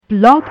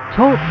Blog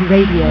Talk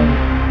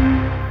Radio.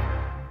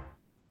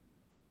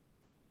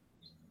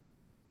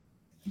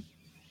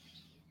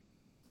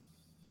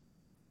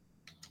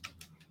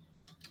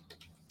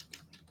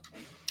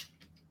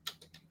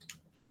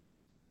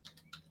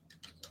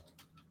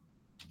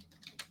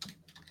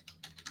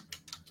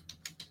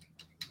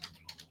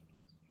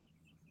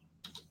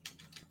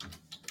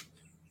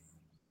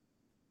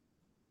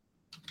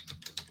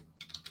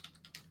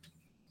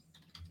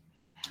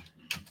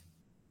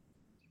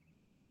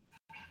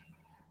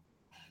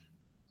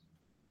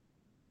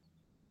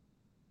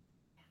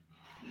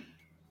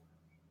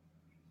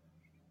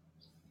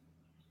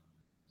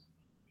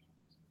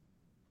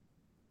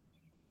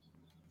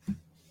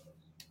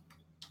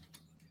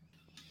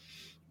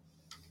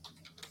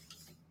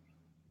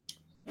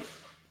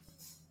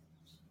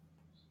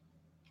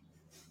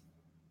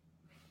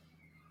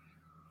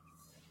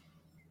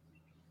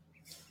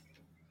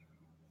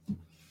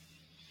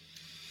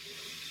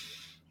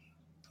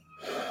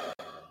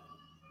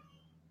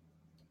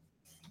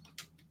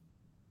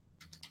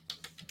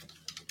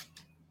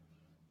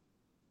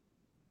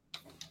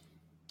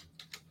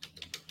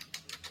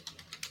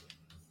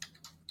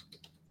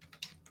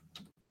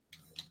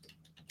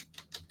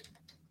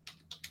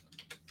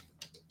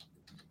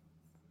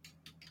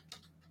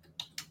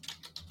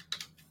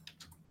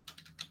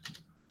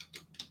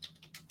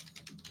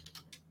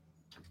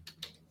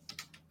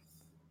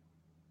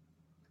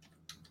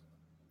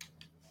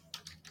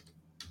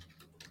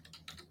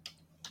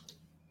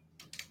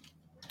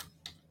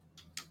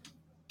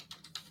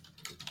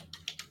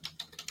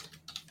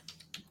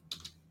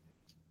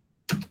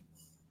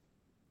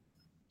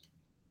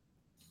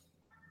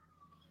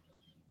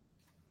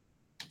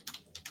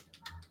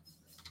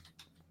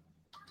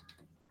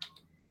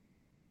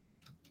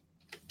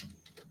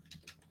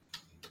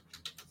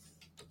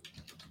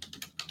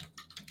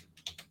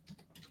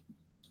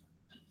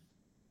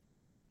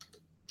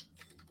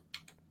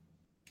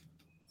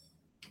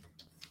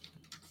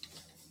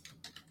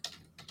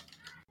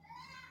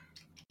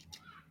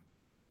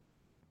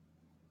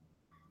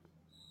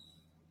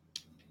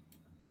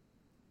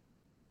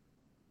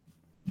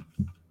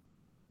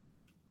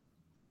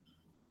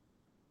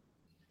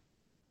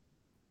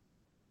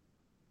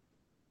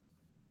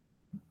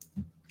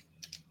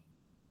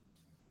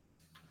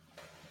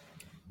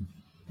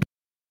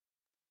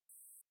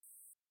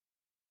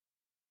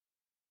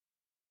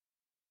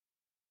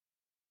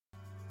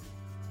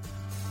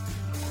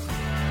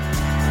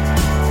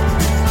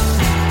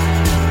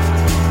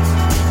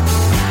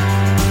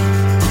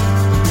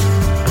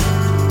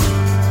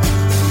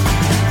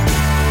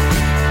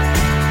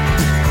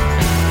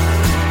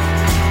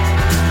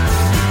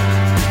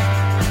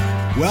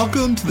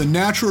 Welcome to the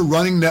Natural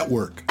Running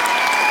Network.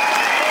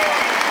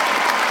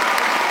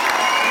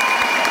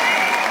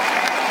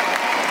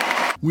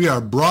 We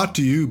are brought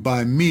to you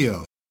by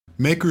Mio,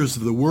 makers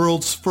of the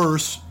world's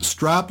first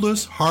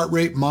strapless heart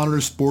rate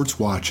monitor sports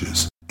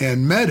watches,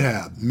 and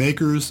MedHab,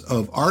 makers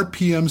of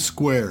RPM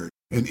Squared,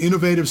 an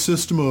innovative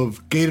system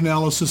of gait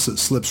analysis that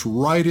slips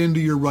right into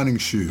your running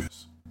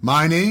shoes.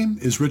 My name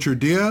is Richard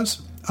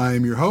Diaz. I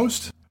am your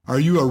host. Are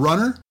you a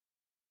runner?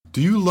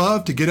 Do you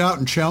love to get out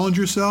and challenge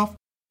yourself?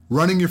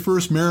 Running your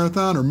first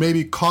marathon, or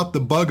maybe caught the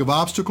bug of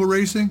obstacle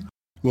racing?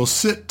 Well,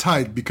 sit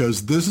tight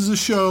because this is a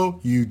show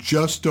you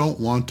just don't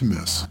want to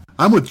miss.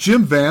 I'm with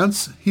Jim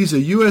Vance. He's a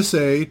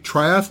USA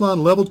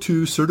Triathlon Level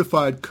 2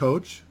 certified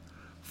coach,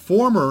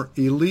 former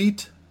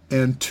elite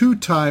and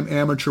two-time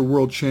amateur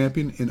world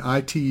champion in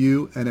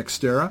ITU and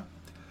Xterra.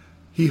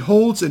 He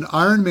holds an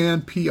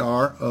IronMan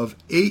PR of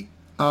 8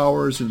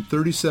 hours and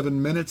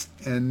 37 minutes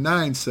and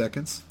 9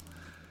 seconds.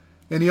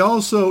 And he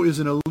also is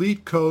an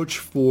elite coach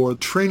for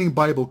Training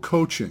Bible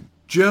Coaching.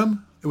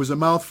 Jim, it was a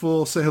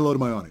mouthful. Say hello to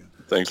my audience.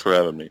 Thanks for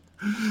having me.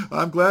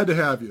 I'm glad to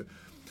have you.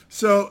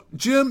 So,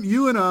 Jim,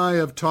 you and I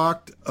have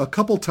talked a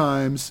couple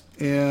times,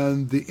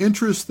 and the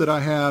interest that I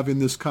have in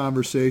this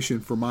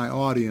conversation for my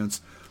audience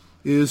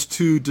is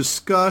to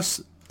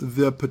discuss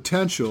the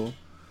potential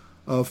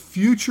of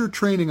future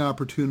training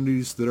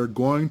opportunities that are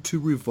going to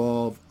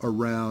revolve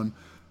around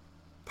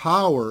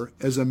power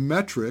as a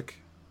metric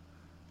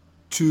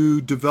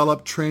to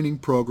develop training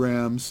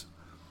programs.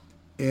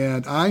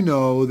 And I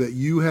know that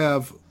you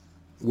have,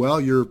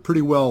 well, you're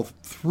pretty well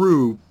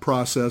through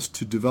process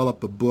to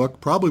develop a book,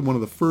 probably one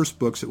of the first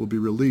books that will be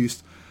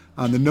released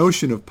on the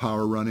notion of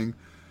power running.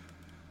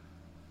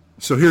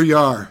 So here you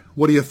are.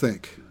 What do you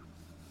think?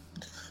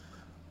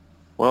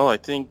 Well, I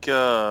think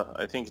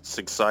it's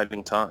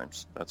exciting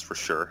times. That's for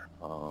sure.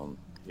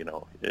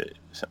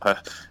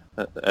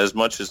 As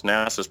much as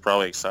NASA's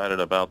probably excited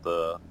about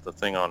the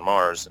thing on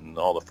Mars and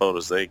all the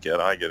photos they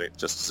get, I get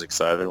just as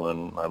excited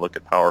when I look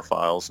at power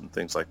files and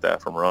things like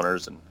that from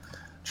runners and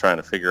trying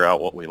to figure out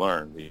what we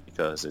learned,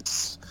 because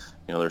it's,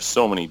 there's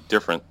so many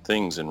different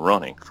things in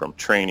running, from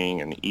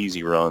training and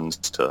easy runs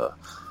to,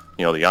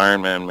 the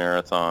Ironman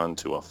marathon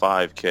to a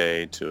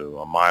 5K to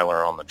a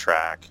miler on the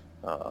track.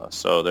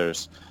 So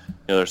there's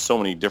so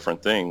many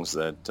different things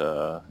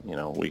that,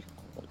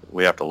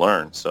 we have to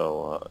learn.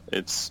 So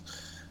it's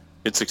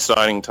it's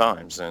exciting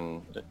times,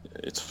 and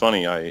it's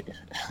funny.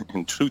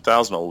 In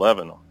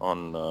 2011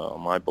 on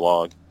my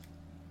blog,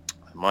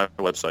 my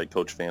website,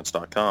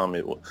 CoachVance.com,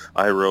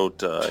 I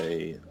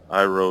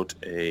wrote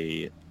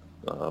a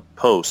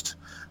post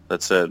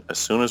that said, as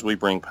soon as we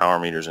bring power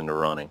meters into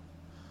running,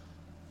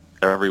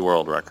 every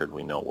world record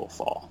we know will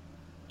fall.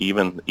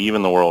 Even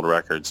the world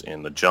records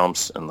in the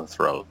jumps and the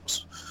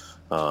throws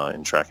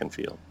in track and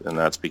field. And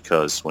that's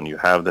because when you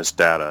have this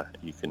data,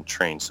 you can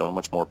train so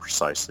much more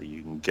precisely.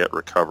 You can get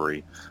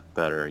recovery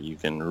better. You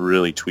can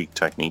really tweak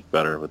technique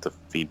better with the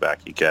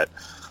feedback you get.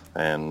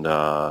 And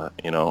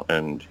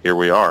and here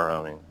we are.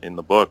 I mean, in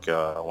the book,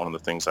 one of the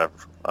things I've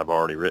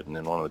already written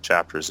in one of the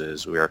chapters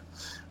is we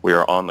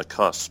are on the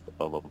cusp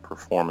of a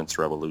performance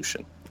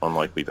revolution,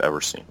 unlike we've ever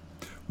seen.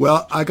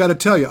 Well, I got to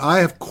tell you, I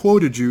have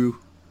quoted you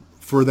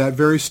for that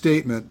very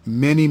statement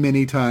many,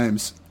 many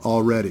times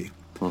already.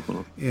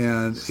 Mm-hmm.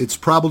 And it's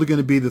probably going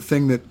to be the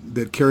thing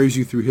that carries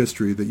you through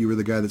history, that you were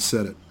the guy that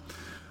said it.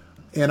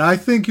 And I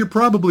think you're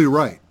probably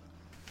right.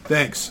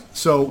 Thanks.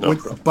 So,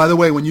 by the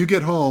way, when you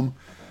get home,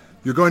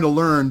 you're going to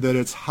learn that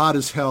it's hot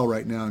as hell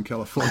right now in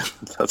California.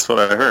 That's what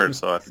I heard,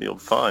 so I feel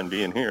fine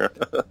being here.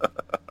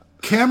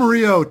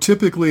 Camarillo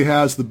typically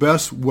has the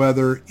best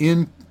weather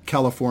in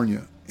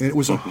California, and it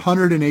was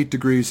 108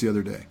 degrees the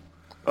other day.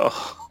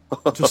 Oh.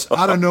 Just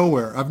out of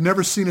nowhere. I've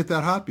never seen it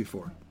that hot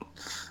before.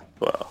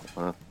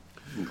 Wow.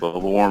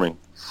 Global warming.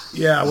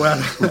 Yeah, well,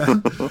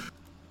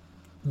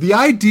 the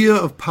idea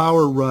of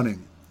power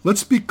running,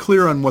 let's be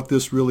clear on what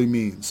this really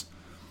means.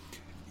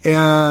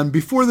 And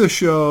before the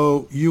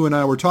show, you and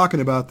I were talking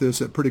about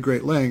this at pretty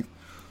great length,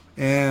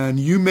 and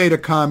you made a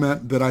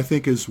comment that I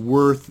think is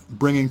worth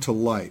bringing to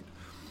light.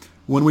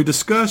 When we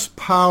discuss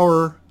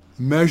power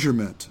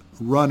measurement,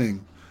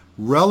 running,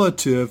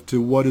 relative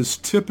to what is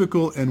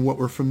typical and what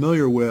we're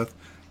familiar with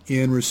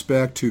in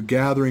respect to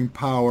gathering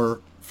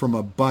power from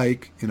a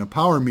bike in a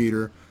power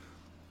meter,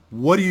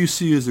 what do you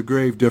see as the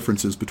grave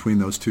differences between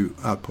those two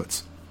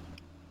outputs?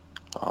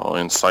 Oh,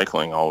 in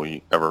cycling, all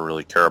we ever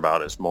really care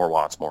about is more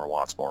watts, more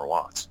watts, more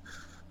watts.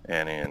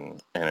 And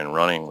in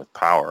running with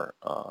power,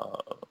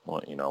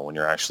 when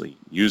you're actually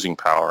using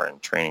power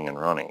and training and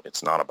running,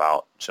 it's not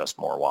about just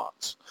more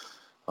watts.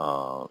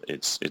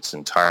 It's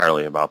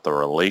entirely about the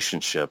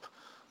relationship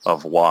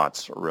of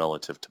watts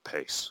relative to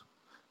pace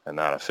and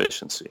that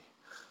efficiency.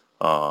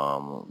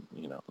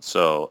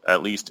 So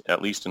at least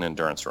in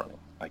endurance running.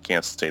 I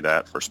can't say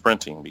that for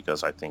sprinting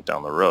because I think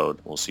down the road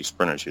we'll see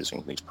sprinters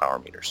using these power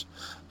meters.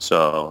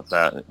 So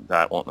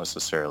that won't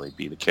necessarily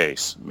be the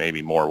case.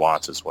 Maybe more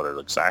watts is what it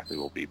exactly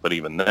will be. But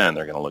even then,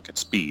 they're going to look at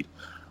speed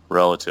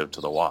relative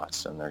to the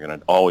watts, and they're going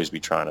to always be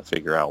trying to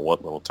figure out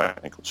what little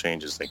technical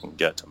changes they can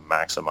get to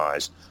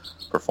maximize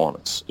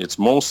performance. It's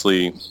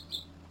mostly,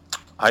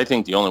 I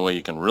think the only way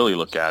you can really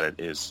look at it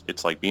is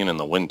it's like being in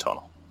the wind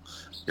tunnel.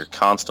 You're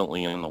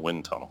constantly in the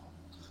wind tunnel,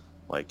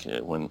 like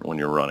when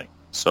you're running.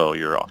 So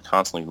you're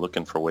constantly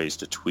looking for ways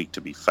to tweak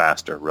to be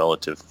faster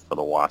relative for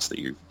the watts that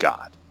you've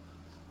got.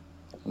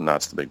 And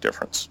that's the big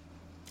difference.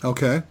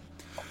 Okay.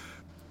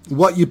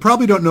 What you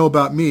probably don't know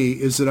about me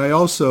is that I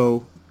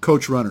also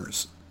coach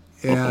runners.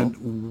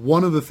 And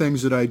one of the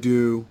things that I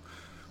do,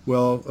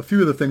 well, a few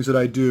of the things that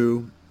I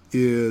do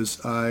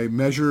is I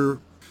measure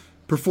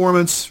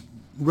performance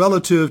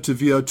relative to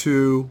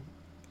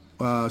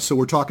VO2. So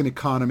we're talking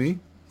economy,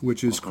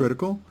 which is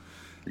critical.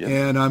 Yeah.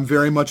 And I'm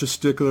very much a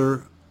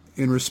stickler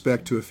in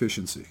respect to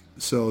efficiency.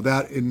 So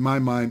that, in my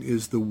mind,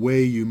 is the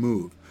way you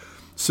move.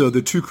 So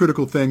the two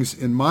critical things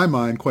in my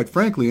mind, quite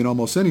frankly, in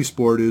almost any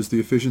sport, is the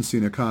efficiency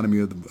and economy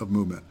of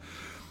movement.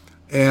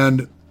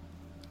 And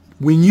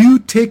when you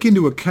take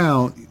into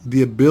account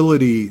the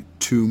ability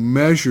to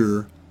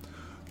measure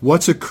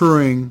what's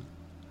occurring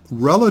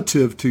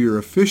relative to your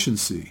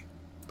efficiency,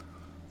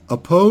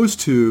 opposed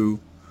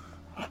to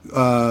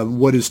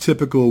what is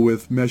typical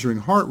with measuring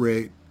heart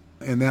rate,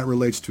 and that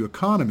relates to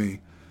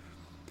economy,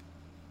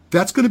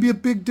 that's going to be a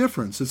big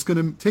difference. It's going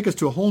to take us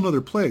to a whole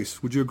other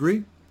place. Would you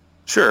agree?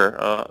 Sure.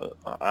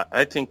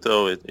 I think,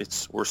 though,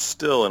 we're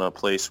still in a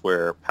place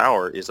where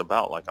power is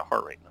about like a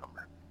heart rate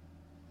number.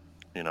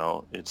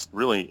 It's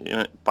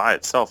really, by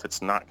itself,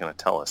 it's not going to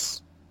tell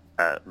us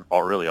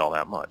really all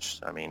that much.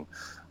 I mean,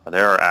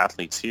 there are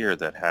athletes here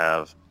that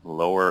have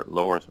lower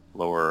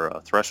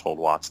threshold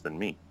watts than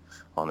me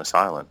on this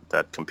island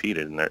that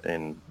competed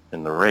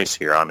in the race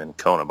here. I'm in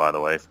Kona, by the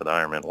way, for the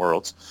IronMan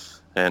Worlds.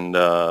 And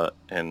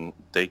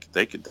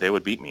they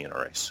would beat me in a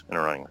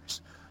running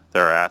race.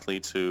 There are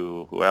athletes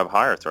who have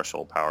higher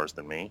threshold powers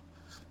than me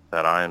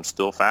that I am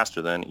still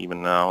faster than,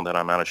 even now that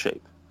I'm out of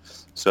shape.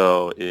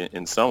 So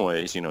in some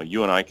ways,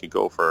 you and I could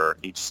go for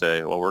each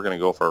say, well, we're going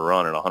to go for a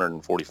run at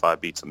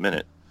 145 beats a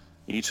minute,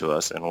 each of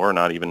us, and we're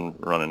not even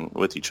running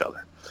with each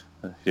other,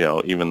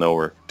 even though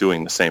we're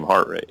doing the same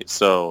heart rate.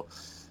 So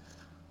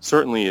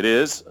certainly it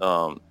is.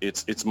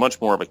 It's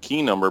much more of a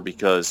key number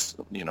because,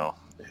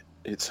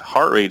 its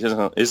heart rate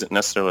isn't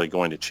necessarily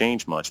going to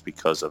change much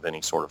because of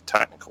any sort of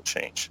technical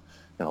change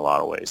in a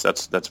lot of ways.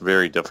 That's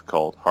very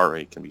difficult. Heart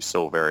rate can be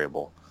so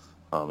variable,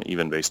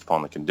 even based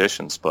upon the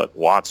conditions, but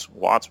watts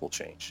will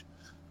change.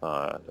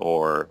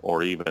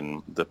 or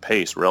even the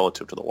pace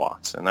relative to the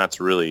watts. And that's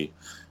really,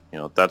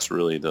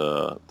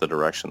 the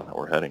direction that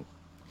we're heading.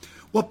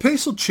 Well,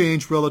 pace will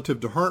change relative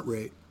to heart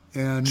rate.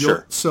 And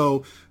Sure.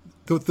 so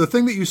the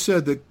thing that you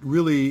said that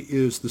really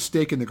is the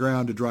stake in the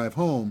ground to drive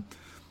home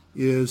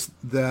is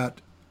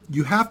that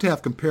you have to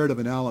have comparative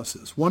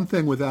analysis. One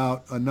thing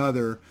without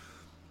another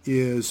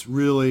is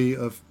really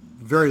of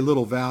very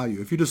little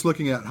value. If you're just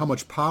looking at how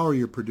much power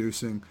you're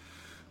producing,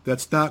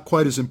 that's not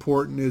quite as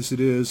important as it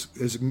is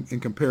in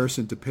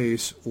comparison to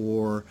pace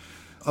or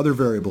other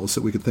variables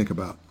that we could think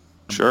about.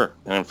 Sure.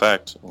 And in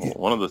fact,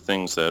 one of the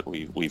things that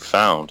we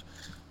found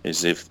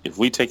is if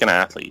we take an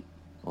athlete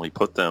and we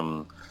put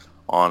them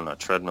on a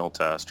treadmill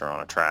test or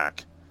on a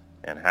track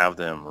and have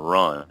them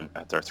run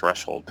at their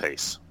threshold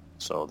pace.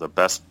 So the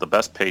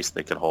best pace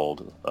they could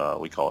hold,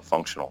 we call it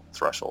functional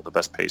threshold, the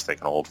best pace they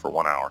can hold for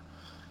 1 hour.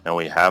 And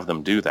we have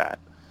them do that.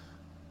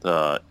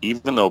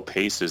 Even though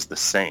pace is the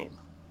same,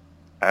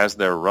 as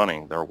they're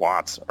running, their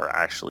watts are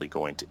actually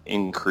going to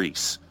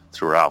increase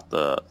throughout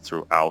the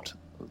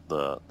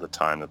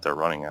time that they're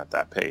running at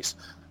that pace,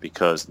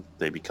 because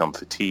they become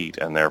fatigued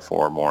and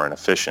therefore more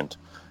inefficient,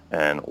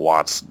 and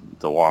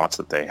the watts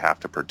that they have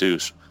to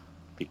produce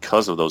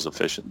because of those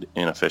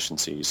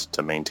inefficiencies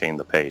to maintain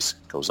the pace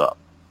goes up.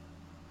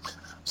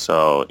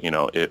 So,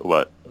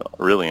 what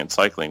really in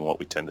cycling, what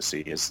we tend to see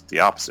is the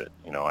opposite.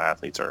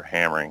 Athletes are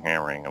hammering,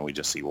 and we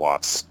just see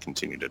watts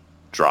continue to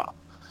drop.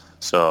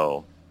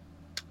 So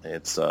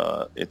it's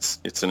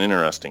an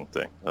interesting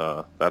thing.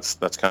 That's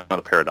kind of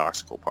the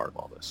paradoxical part of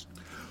all this.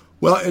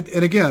 Well,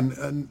 and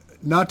again,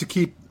 not to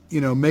keep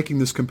making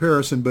this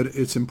comparison, but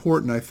it's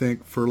important, I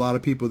think, for a lot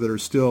of people that are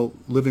still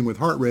living with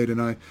heart rate,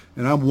 and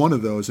I'm one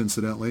of those,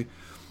 incidentally,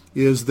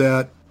 is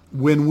that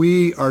when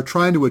we are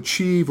trying to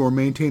achieve or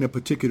maintain a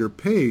particular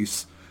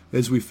pace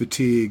as we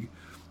fatigue,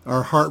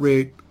 our heart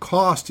rate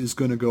cost is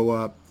going to go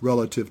up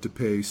relative to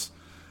pace.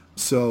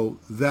 So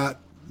that,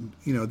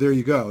 there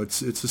you go. It's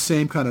the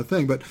same kind of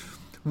thing. But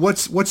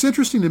what's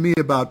interesting to me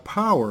about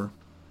power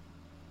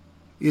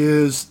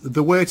is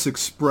the way it's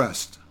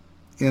expressed.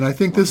 And I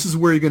think this is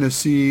where you're going to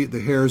see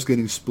the hairs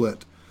getting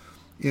split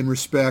in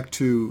respect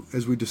to,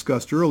 as we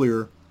discussed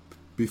earlier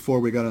before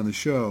we got on the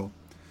show,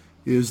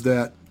 is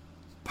that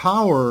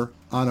power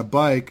on a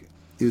bike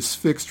is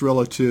fixed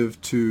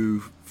relative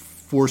to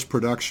force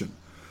production.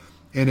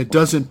 And it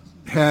doesn't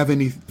have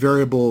any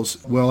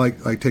variables. Well, I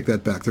take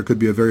that back. There could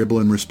be a variable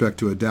in respect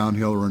to a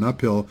downhill or an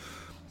uphill,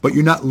 but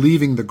you're not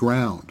leaving the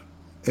ground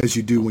as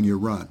you do when you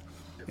run.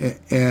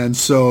 And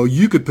so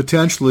you could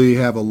potentially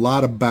have a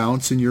lot of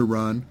bounce in your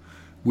run,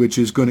 which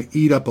is going to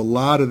eat up a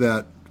lot of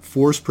that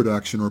force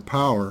production or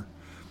power,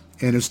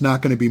 and it's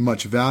not going to be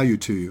much value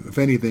to you. If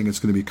anything, it's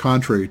going to be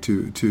contrary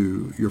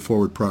to your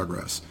forward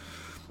progress.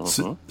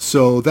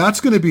 So that's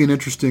going to be an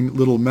interesting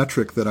little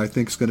metric that I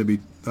think is going to be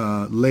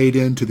laid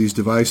into these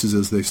devices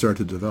as they start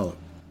to develop.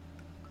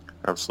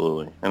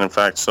 Absolutely. And in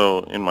fact,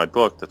 so in my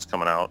book that's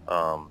coming out,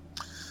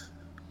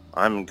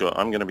 I'm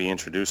going to be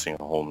introducing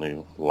a whole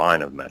new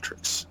line of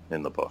metrics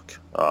in the book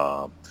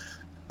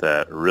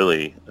that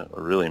really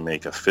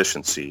make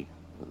efficiency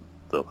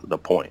the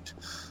point.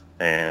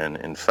 And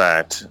in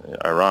fact,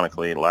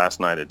 ironically, last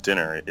night at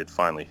dinner, it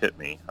finally hit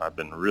me. I've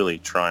been really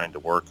trying to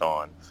work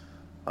on.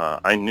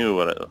 I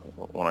knew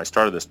when I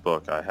started this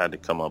book, I had to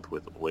come up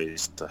with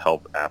ways to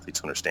help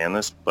athletes understand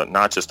this, but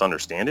not just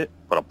understand it,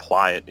 but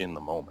apply it in the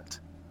moment.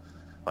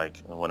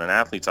 Like when an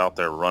athlete's out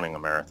there running a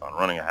marathon,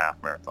 running a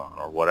half marathon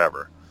or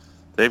whatever,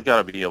 they've got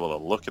to be able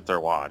to look at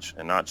their watch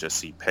and not just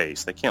see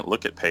pace. They can't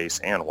look at pace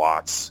and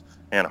watts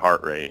and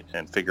heart rate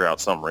and figure out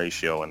some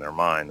ratio in their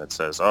mind that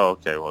says, oh,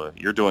 okay, well,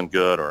 you're doing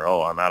good, or,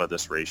 oh, I'm out of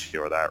this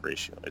ratio or that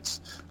ratio.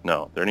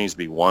 There needs to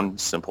be one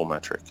simple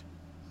metric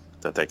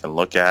that they can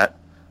look at,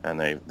 and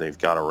they've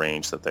got a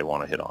range that they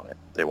want to hit on it.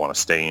 They want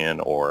to stay in,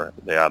 or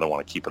they either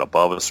want to keep it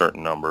above a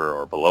certain number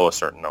or below a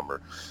certain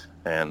number.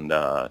 And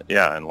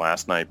and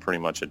last night, pretty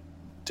much at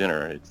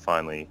dinner, it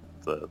finally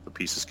the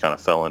pieces kind of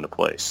fell into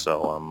place.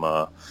 So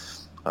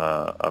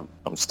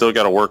I'm still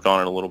got to work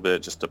on it a little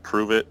bit just to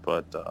prove it,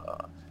 but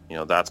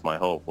that's my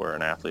hope, where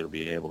an athlete will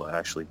be able to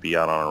actually be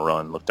out on a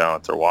run, look down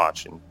at their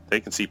watch, and they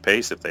can see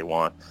pace if they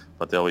want,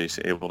 but they'll be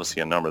able to see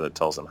a number that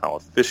tells them how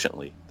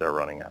efficiently they're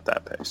running at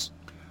that pace.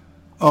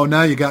 Oh,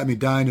 now you got me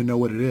dying to know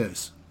what it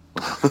is.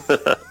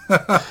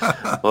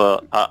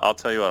 Well, I'll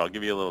tell you what. I'll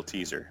give you a little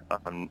teaser.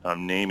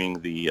 I'm naming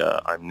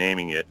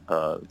it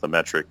the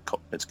metric.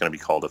 It's going to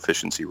be called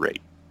efficiency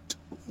rate.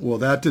 Well,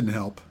 that didn't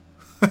help.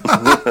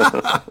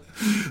 That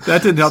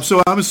didn't help.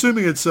 So I'm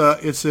assuming it's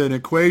an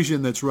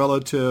equation that's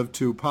relative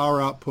to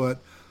power output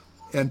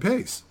and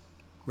pace,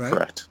 right?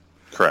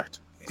 Correct.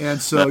 And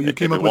so you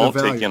came up with a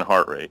value. It won't take in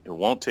heart rate. It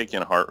won't take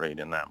in heart rate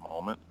in that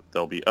moment.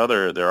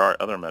 There are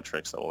other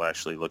metrics that will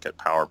actually look at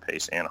power,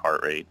 pace, and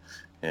heart rate,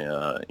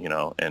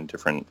 in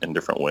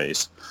different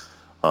ways.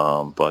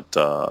 But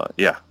I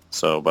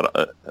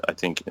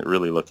think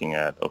really looking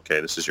at, okay,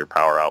 this is your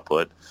power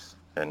output,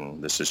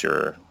 and this is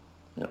your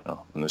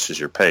and this is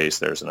your pace,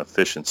 there's an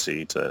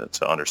efficiency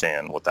to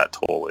understand what that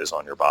toll is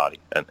on your body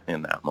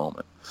in that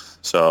moment.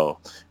 So,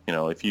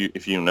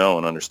 if you know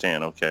and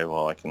understand, okay,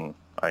 well, I can,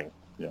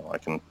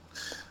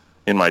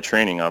 in my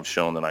training, I've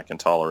shown that I can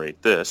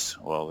tolerate this.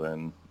 Well,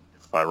 then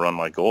if I run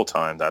my goal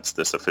time, that's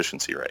this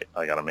efficiency rate.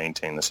 I got to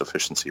maintain this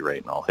efficiency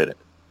rate and I'll hit it,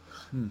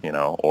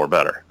 or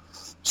better.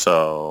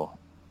 So,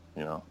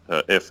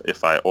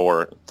 if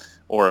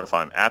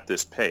I'm at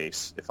this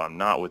pace, if I'm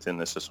not within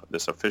this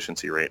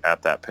efficiency rate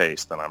at that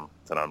pace, then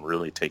I'm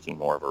really taking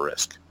more of a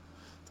risk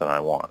than I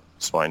want.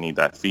 So I need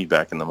that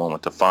feedback in the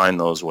moment to find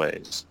those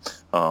ways.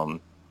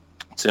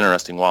 It's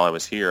interesting. While I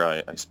was here,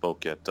 I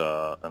spoke at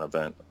an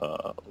event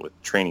with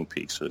Training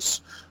Peaks,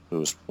 who's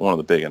one of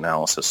the big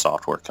analysis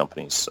software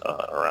companies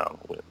around.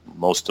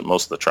 Most of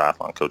the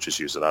triathlon coaches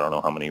use it. I don't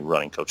know how many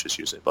running coaches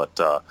use it, but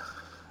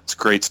it's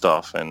great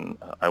stuff. And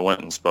I went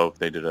and spoke.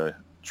 They did a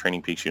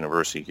Training Peaks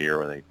University here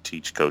where they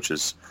teach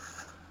coaches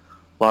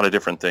a lot of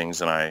different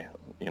things. And I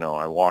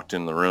walked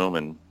in the room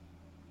and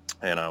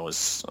I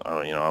was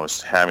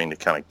having to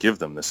kind of give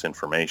them this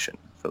information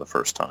for the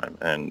first time,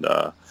 and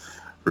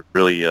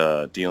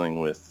really dealing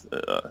with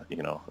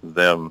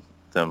them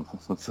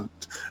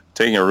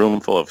taking a room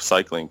full of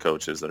cycling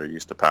coaches that are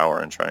used to power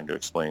and trying to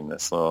explain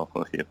this. So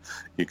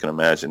you can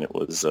imagine it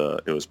was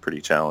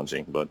pretty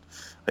challenging. But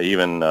I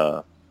even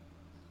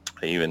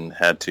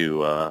had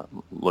to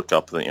look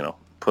up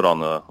put on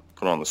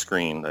the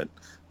screen that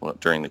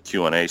during the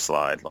Q&A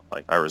slide,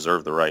 like, I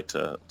reserve the right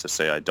to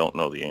say I don't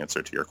know the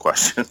answer to your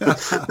question.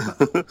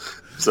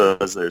 So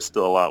there's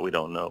still a lot we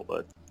don't know,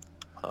 but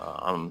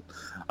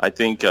I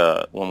think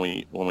when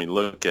we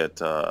look at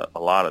a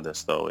lot of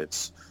this, though,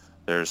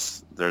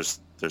 there's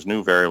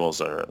new variables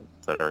that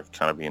are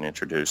kind of being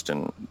introduced,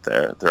 and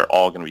they're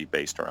all going to be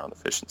based around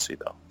efficiency,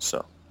 though.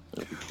 So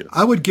it'll be good.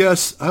 I would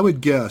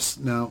guess.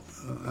 Now,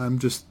 I'm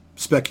just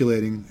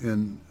speculating,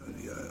 and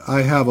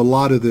I have a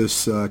lot of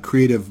this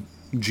creative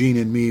gene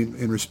in me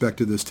in respect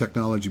to this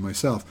technology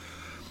myself.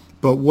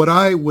 But what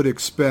I would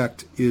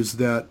expect is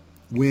that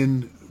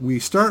when we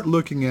start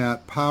looking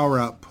at power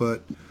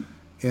output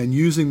and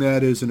using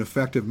that as an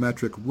effective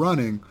metric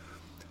running,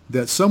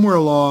 that somewhere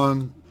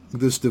along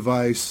this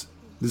device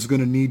there's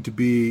going to need to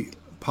be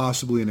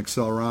possibly an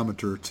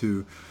accelerometer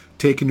to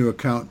take into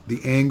account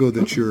the angle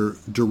that you're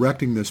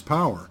directing this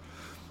power.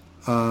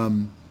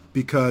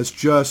 Because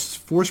just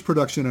force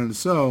production on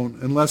its own,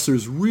 unless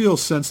there's real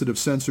sensitive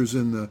sensors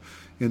in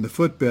the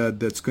footbed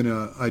that's going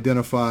to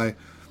identify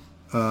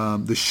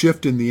the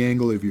shift in the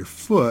angle of your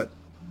foot,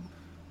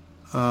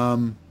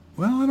 well,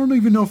 I don't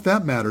even know if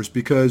that matters,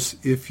 because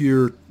if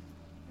you're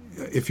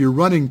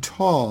running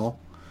tall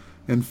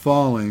and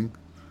falling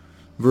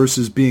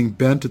versus being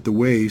bent at the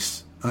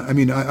waist,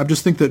 I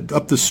just think that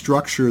up the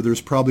structure there's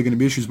probably going to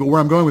be issues. But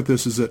where I'm going with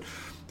this is that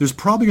there's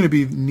probably going to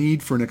be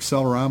need for an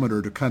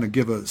accelerometer to kind of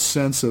give a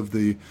sense of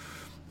the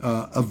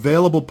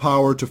available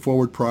power to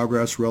forward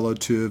progress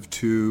relative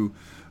to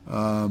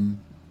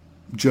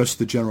just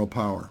the general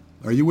power.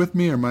 Are you with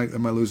me, or am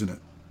I losing it?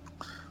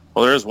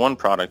 Well, there is one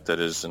product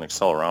that is an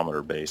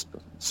accelerometer based,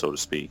 so to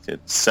speak.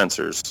 It's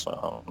sensors.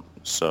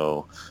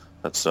 So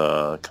that's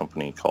a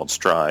company called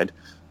Stride.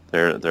 They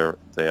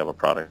have a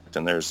product,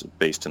 and theirs is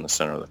based in the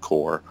center of the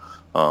core.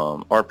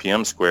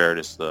 RPM squared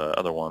is the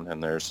other one,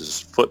 and theirs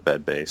is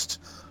footbed based.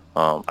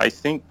 I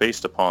think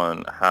based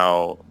upon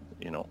how,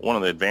 one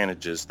of the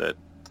advantages that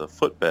the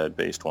footbed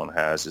based one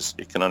has is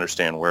it can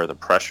understand where the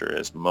pressure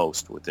is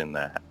most within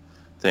that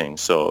thing.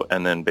 So,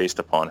 and then based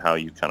upon how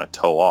you kind of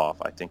toe off,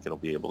 I think it'll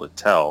be able to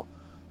tell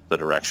the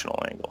directional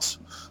angles.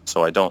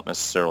 So I don't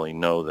necessarily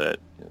know that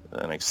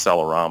an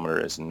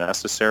accelerometer is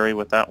necessary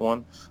with that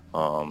one.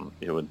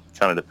 It would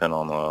kind of depend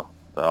on the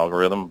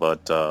algorithm,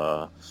 but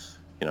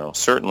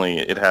certainly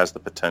it has the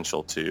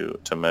potential to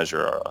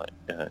measure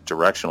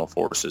directional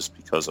forces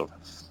because of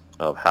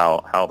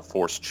how the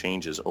force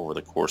changes over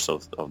the course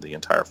of the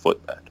entire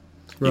footbed.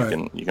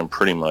 Right. You can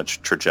pretty much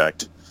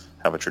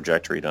have a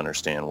trajectory to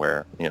understand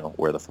where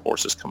the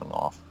force is coming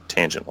off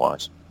tangent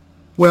wise.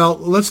 Well,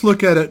 let's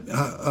look at it.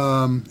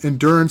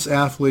 Endurance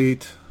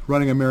athlete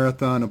running a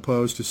marathon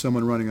opposed to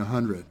someone running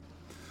 100.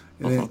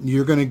 And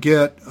you're going to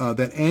get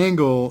that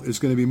angle is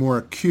going to be more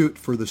acute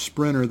for the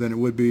sprinter than it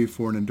would be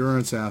for an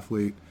endurance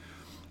athlete.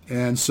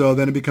 And so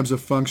then it becomes a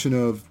function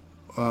of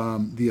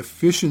the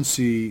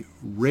efficiency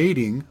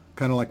rating,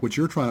 kind of like what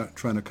you're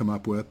trying to come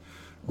up with,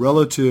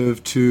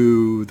 relative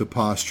to the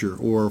posture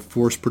or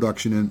force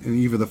production and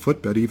even the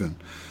footbed even.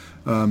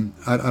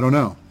 I don't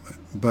know.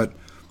 But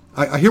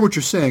I hear what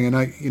you're saying, and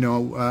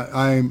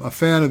I'm a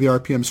fan of the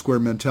RPM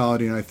squared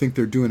mentality, and I think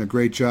they're doing a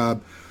great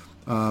job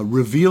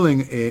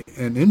revealing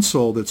an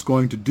insole that's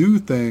going to do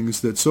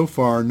things that so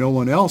far no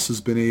one else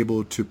has been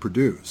able to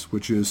produce,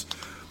 which is,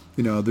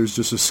 there's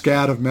just a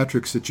scat of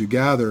metrics that you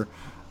gather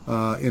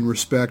in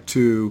respect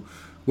to,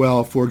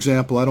 well, for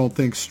example, I don't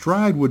think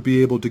Stride would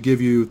be able to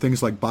give you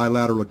things like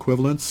bilateral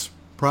equivalence,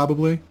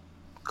 probably.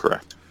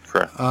 Correct.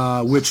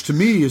 Which to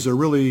me is a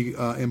really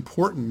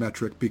important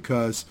metric,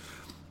 because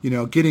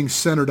getting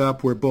centered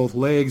up where both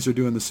legs are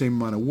doing the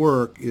same amount of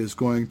work is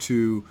going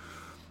to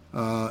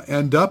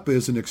end up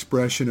as an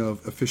expression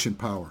of efficient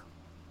power.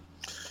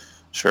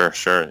 Sure.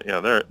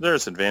 Yeah,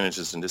 there's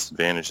advantages and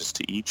disadvantages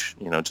to each,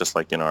 just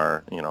like in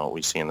our,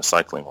 we see in the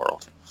cycling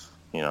world,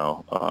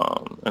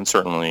 and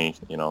certainly,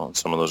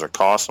 some of those are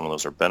costs, some of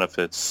those are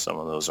benefits, some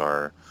of those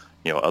are,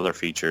 other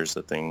features,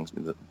 the things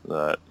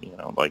that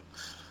like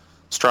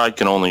Stride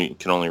can only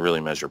really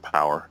measure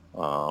power,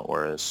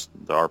 whereas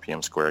the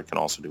RPM squared can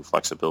also do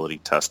flexibility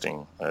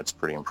testing. It's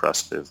pretty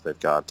impressive. They've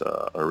got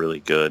a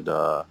really good,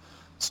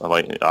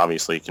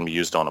 obviously it can be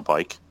used on a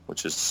bike,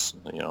 which is,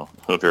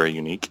 very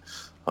unique.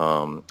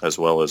 As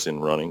well as in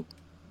running.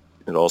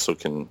 It also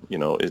can,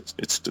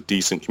 it's a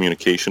decent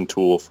communication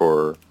tool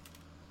for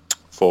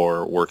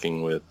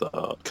working with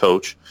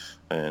coach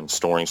and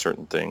storing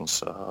certain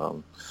things.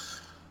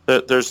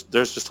 There's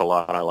just a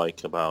lot I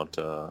like about,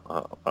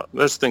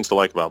 there's things to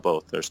like about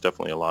both. There's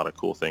definitely a lot of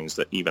cool things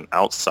that even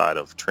outside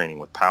of training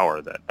with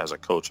power that as a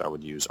coach I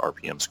would use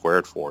RPM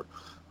squared for.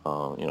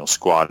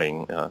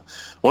 Squatting.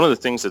 One of the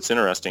things that's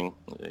interesting,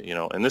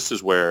 and this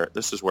is where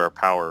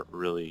power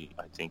really,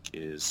 I think,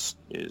 is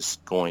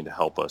going to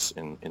help us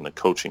in the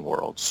coaching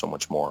world so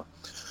much more.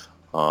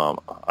 I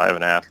have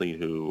an athlete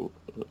who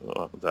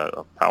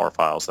that Power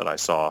Files that I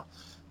saw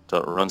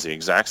runs the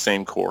exact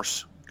same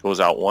course, goes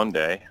out one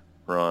day,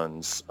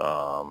 runs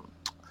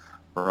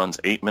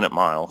 8-minute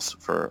mile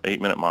for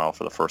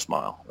the first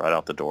mile right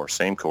out the door.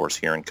 Same course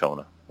here in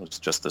Kona. It was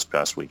just this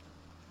past week.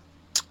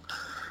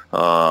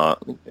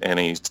 And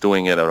he's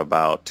doing it at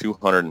about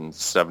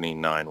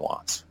 279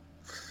 watts.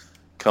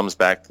 Comes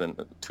back then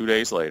 2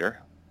 days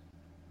later,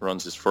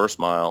 runs his first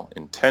mile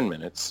in 10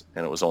 minutes,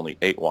 and it was only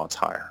 8 watts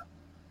higher.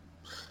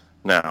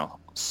 Now,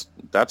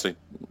 that's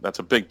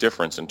a big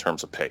difference in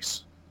terms of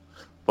pace.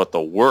 But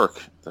the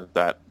work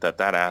that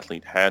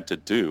athlete had to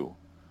do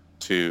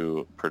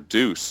to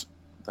produce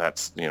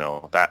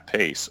that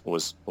pace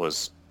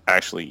was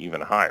actually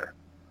even higher.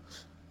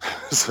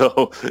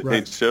 So right.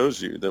 It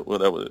shows you that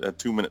was at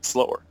 2 minutes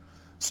slower.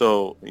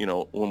 So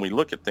when we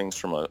look at things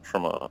from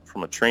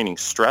a training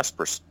stress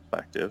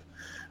perspective,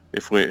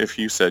 if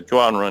you said go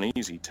out and run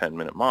easy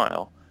 10-minute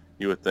mile,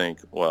 you would think,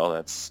 well,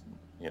 that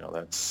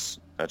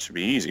should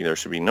be easy. There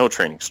should be no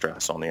training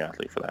stress on the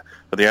athlete for that.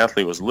 But the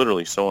athlete was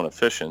literally so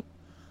inefficient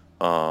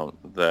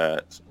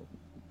that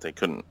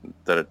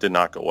it did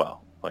not go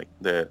well. Like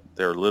they're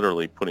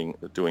literally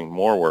doing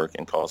more work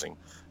and causing,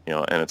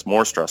 and it's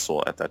more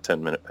stressful at that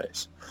 10-minute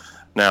pace.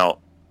 Now,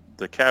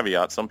 the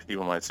caveat, some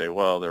people might say,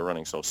 well, they're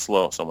running so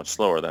much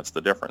slower, that's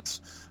the difference.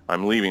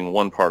 I'm leaving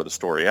one part of the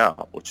story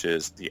out, which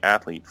is the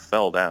athlete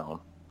fell down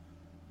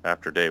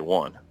after day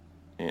one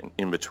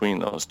in between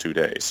those 2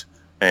 days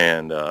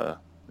and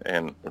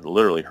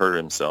literally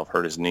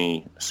hurt his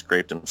knee,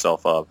 scraped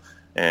himself up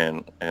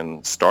and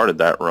started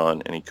that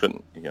run, and he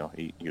couldn't,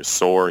 he was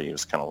sore, he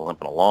was kind of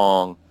limping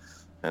along.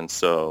 And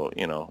so,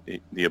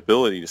 the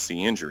ability to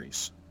see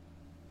injuries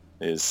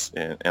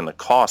and the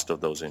cost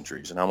of those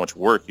injuries and how much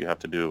work you have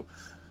to do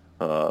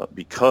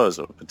because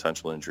of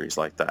potential injuries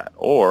like that,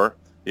 or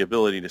the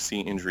ability to see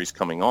injuries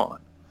coming on,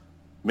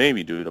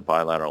 maybe due to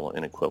bilateral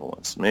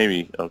inequivalence.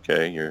 Maybe,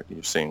 okay, you're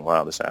seeing,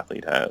 wow, this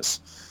athlete has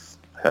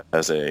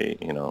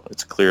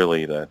it's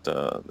clearly that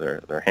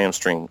their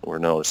hamstring, we're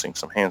noticing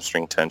some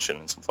hamstring tension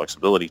and some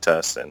flexibility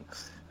tests, and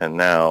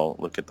now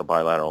look at the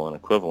bilateral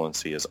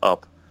inequivalency is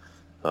up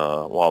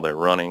while they're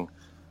running.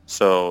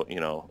 So,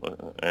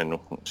 and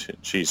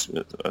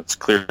it's a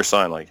clear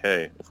sign like,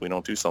 hey, if we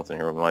don't do something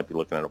here, we might be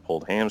looking at a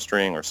pulled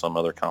hamstring or some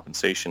other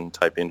compensation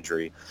type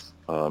injury.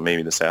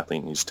 Maybe this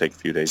athlete needs to take a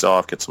few days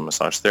off, get some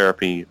massage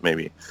therapy.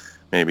 Maybe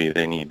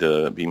they need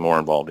to be more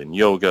involved in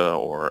yoga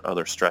or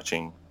other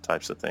stretching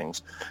types of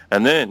things.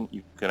 And then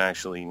you can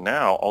actually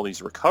now all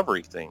these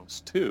recovery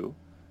things too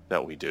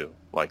that we do,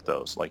 like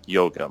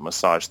yoga,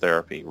 massage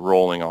therapy,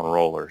 rolling on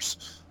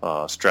rollers,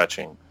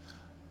 stretching.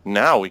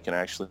 Now we can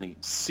actually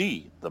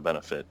see the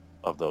benefit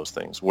of those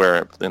things,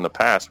 where in the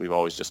past we've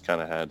always just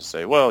kind of had to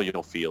say, well,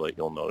 you'll feel it,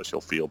 you'll notice,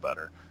 you'll feel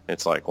better.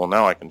 It's like, well,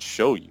 now I can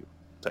show you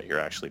that you're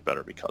actually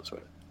better because of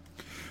it.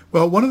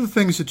 Well, one of the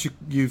things that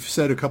you've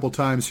said a couple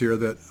times here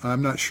that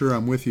I'm not sure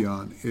I'm with you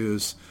on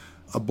is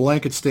a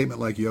blanket statement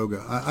like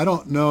yoga. I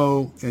don't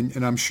know,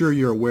 and I'm sure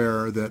you're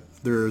aware that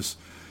there's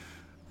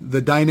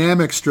the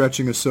dynamic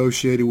stretching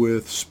associated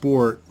with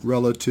sport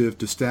relative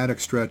to static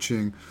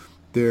stretching.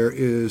 There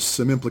is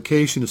some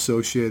implication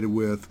associated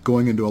with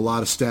going into a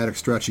lot of static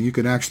stretching. You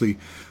can actually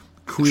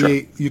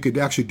you could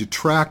actually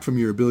detract from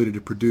your ability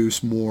to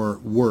produce more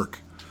work.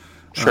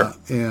 Sure.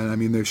 And I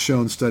mean, they've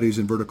shown studies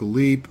in vertical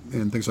leap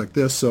and things like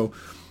this. So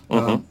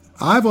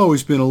I've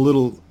always been a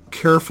little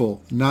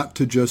careful not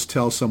to just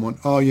tell someone,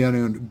 oh,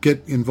 yeah,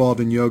 get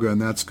involved in yoga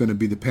and that's going to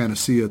be the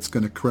panacea. It's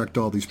going to correct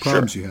all these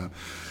problems you have.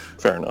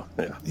 Fair enough.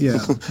 Yeah. Yeah.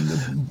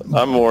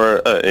 I'm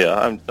more,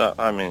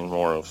 I mean,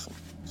 more of,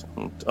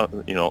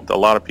 a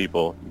lot of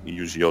people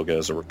use yoga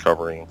as a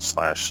recovering /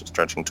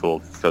 stretching tool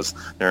because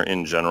they're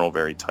in general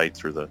very tight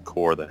through the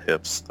core, the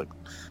hips,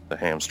 the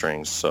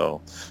hamstrings.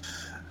 So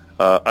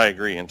I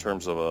agree. In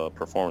terms of a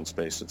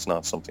performance-based, it's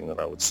not something that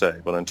I would say.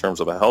 But in terms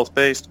of a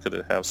health-based, could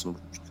it have some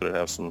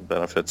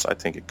benefits? I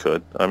think it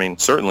could. I mean,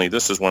 certainly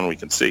this is when we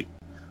can see.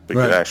 We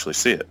could actually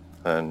see it.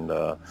 And,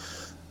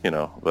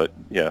 but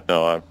yeah,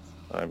 no,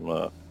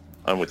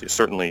 I'm with you.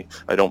 Certainly,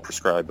 I don't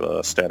prescribe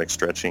static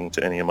stretching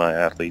to any of my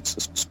athletes,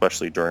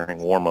 especially during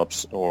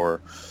warm-ups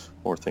or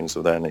things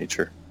of that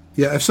nature.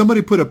 Yeah, if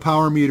somebody put a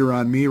power meter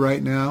on me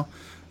right now,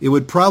 it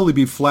would probably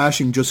be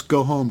flashing, just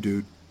go home,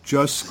 dude.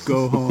 Just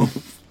go home.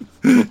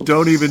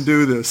 Don't even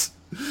do this.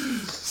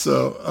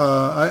 So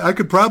I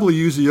could probably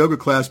use a yoga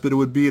class, but it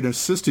would be an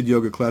assisted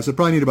yoga class. I'd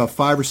probably need about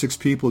 5 or 6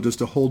 people just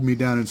to hold me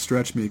down and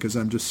stretch me because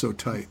I'm just so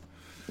tight.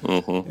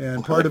 Mm-hmm.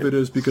 And part of it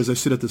is because I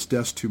sit at this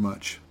desk too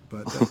much,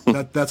 but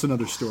that's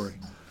another story.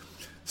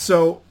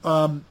 So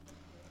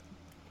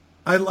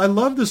I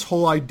love this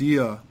whole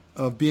idea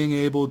of being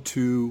able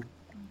to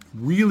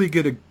really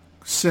get a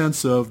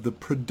sense of the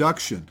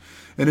production.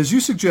 And as you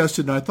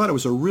suggested, and I thought it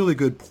was a really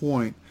good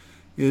point,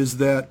 is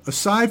that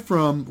aside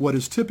from what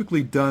is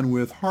typically done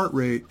with heart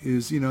rate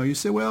is, you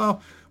say,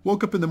 well,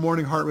 woke up in the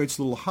morning, heart rate's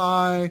a little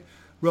high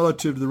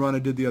relative to the run I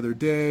did the other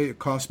day. It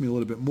cost me a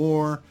little bit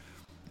more.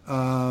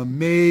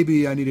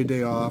 Maybe I need a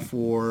day off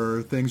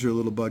or things are a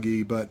little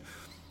buggy. But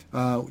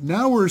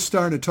now we're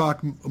starting to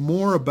talk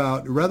more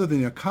about, rather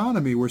than the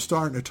economy, we're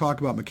starting to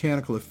talk about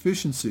mechanical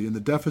efficiency and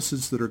the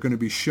deficits that are going to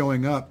be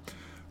showing up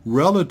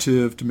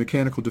relative to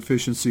mechanical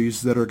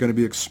deficiencies that are going to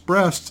be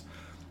expressed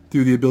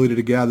through the ability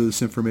to gather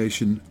this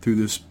information through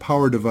this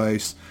power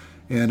device.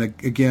 And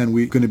again,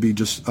 we're going to be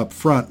just up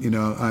front.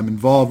 I'm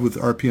involved with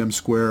RPM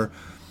Square.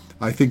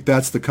 I think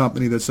that's the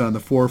company that's on the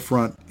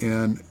forefront,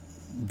 and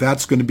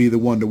that's going to be the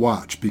one to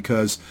watch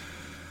because,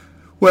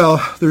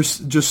 well, there's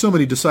just so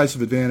many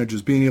decisive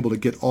advantages. Being able to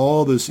get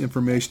all this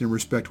information in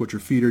respect to what your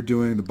feet are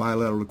doing, the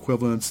bilateral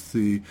equivalence,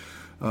 the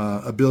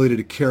ability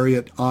to carry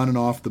it on and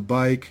off the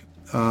bike,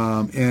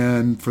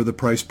 and for the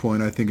price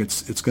point, I think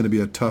it's going to be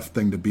a tough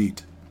thing to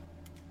beat.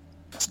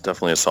 It's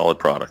definitely a solid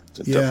product.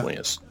 It definitely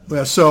is.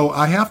 Yeah, so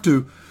I have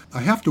to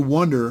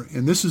wonder,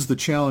 and this is the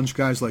challenge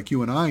guys like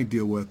you and I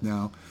deal with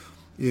now,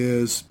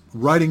 is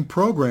writing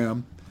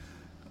program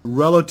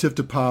relative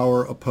to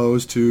power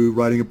opposed to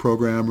writing a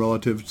program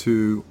relative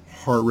to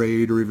heart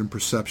rate or even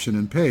perception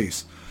and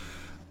pace.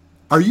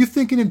 Are you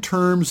thinking in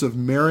terms of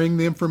marrying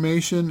the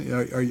information?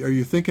 Are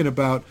you thinking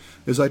about,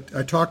 as I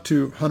talked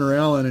to Hunter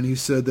Allen, and he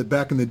said that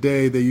back in the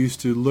day they used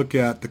to look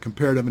at the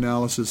comparative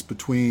analysis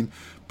between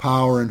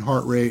power and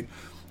heart rate,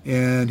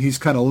 and he's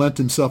kind of lent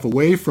himself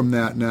away from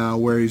that now,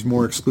 where he's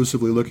more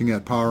exclusively looking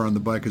at power on the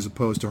bike as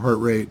opposed to heart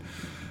rate.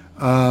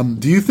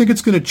 Do you think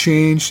it's going to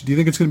change? Do you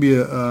think it's going to be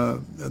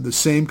the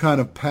same kind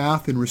of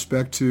path in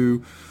respect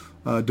to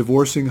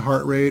divorcing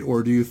heart rate,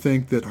 or do you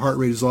think that heart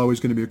rate is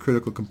always going to be a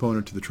critical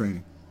component to the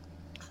training?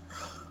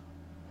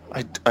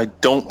 I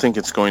don't think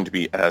it's going to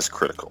be as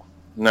critical.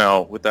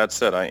 Now, with that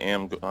said, I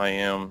am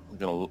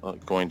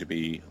going to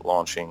be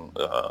launching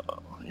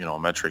a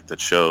metric that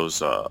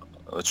shows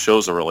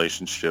a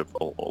relationship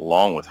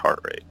along with heart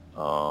rate,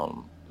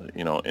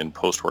 in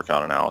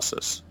post-workout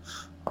analysis.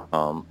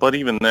 But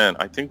even then,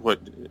 I think what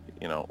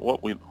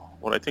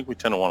I think we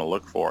tend to want to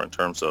look for in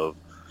terms of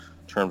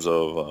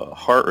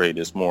heart rate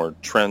is more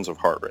trends of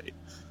heart rate.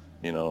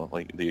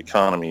 Like the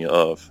economy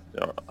of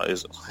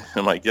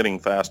am I getting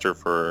faster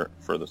for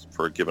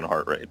a given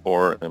heart rate,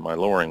 or am I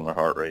lowering my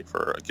heart rate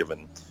for a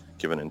given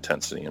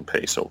intensity and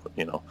pace over,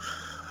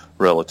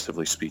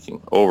 relatively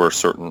speaking, over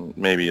certain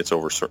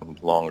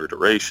longer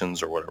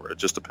durations or whatever. It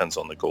just depends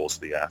on the goals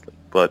of the athlete.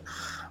 But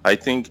I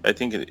think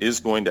it is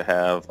going to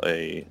have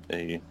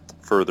a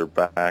further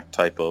back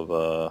type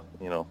of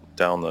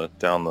down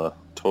the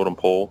totem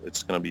pole.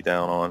 It's going to be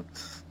down on.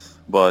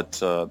 But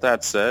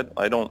that said,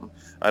 I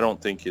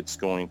don't think it's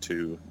going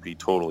to be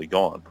totally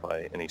gone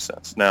by any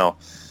sense. Now,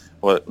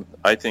 what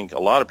I think a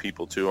lot of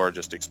people too are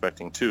just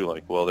expecting too,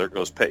 like, well, there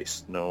goes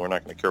pace. No, we're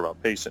not going to care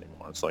about pace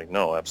anymore. It's like,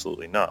 no,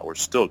 absolutely not. We're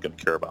still going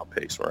to care about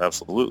pace. We're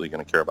absolutely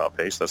going to care about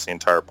pace. That's the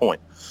entire point,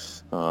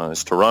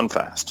 is to run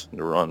fast,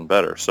 to run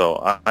better.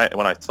 So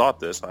when I thought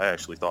this, I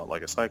actually thought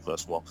like a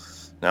cyclist, well,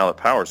 now that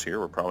power's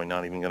here, we're probably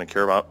not even going to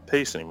care about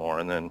pace anymore.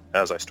 And then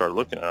as I started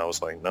looking at it, I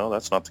was like, no,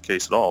 that's not the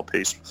case at all.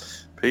 Pace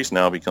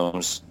now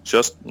becomes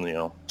just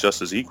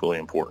as equally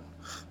important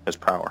as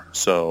power.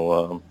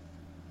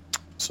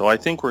 So I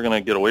think we're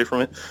going to get away from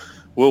it.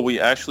 Will we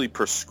actually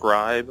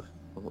prescribe,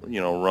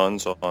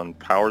 runs on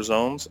power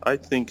zones? I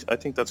think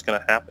that's going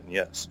to happen.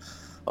 Yes.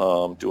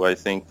 Do I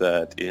think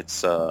that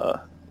it's,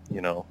 do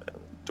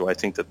I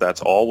think that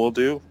that's all we'll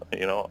do?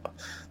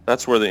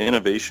 That's where the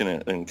innovation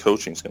in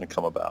coaching is going to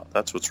come about.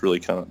 That's what's really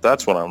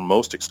that's what I'm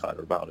most excited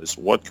about, is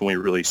what can we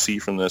really see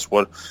from this?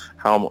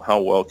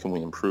 How well can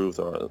we improve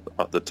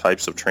the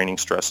types of training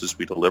stresses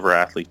we deliver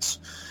athletes?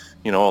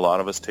 A lot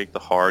of us take the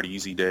hard,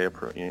 easy day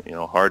approach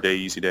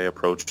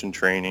in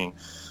training.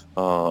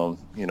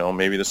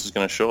 Maybe this is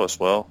going to show us,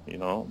 well, you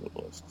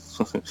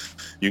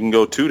can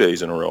go 2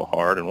 days in a row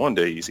hard and 1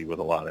 day easy with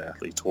a lot of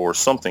athletes, or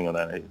something on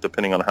that,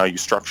 depending on how you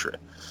structure it.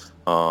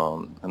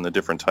 and the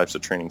different types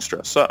of training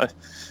stress. So,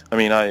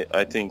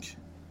 I think,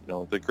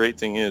 the great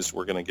thing is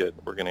we're going to get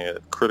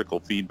critical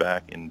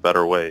feedback in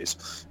better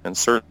ways, and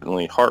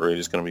certainly heart rate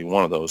is going to be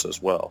one of those as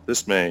well.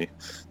 This may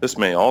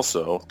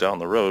also down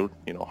the road,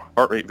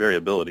 heart rate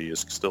variability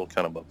is still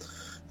kind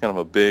of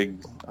a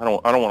big, I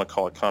don't want to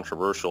call it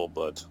controversial,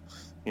 but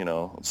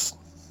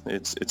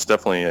it's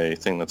definitely a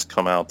thing that's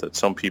come out that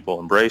some people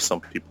embrace, some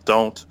people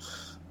don't.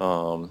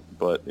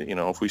 But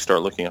if we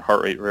start looking at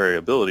heart rate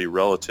variability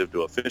relative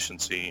to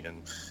efficiency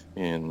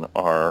in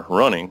our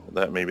running,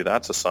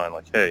 that's a sign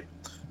like, hey,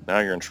 now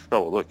you're in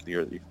trouble. Look,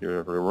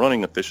 your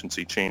running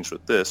efficiency changed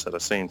with this. At the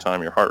same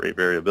time, your heart rate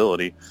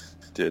variability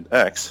did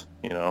X.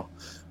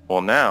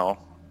 Well, now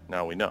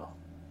we know.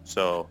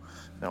 So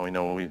now we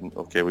know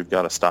we've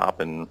got to stop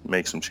and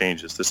make some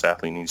changes. This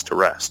athlete needs to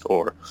rest,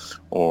 or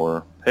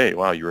hey,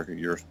 wow,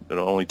 it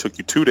only took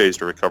you 2 days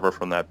to recover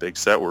from that big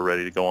set. We're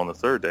ready to go on the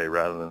third day,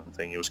 rather than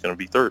thinking it was going to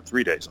be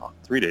 3 days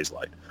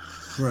light.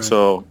 Right.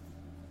 So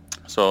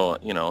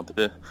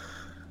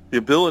the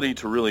ability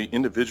to really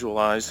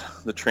individualize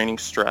the training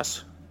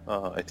stress,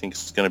 I think,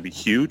 is going to be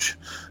huge,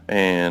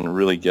 and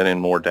really get in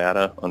more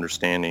data,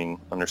 understanding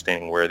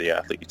where the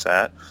athlete's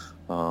at.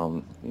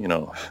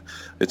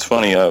 It's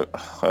funny.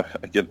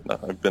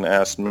 I've been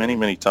asked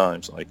many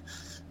times, like,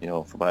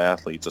 by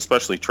athletes,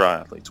 especially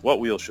triathletes, what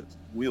wheel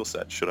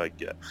set should I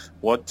get?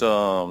 What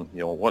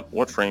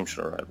frame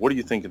should I ride? What do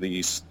you think of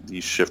these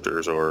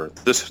shifters or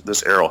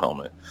this aero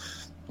helmet?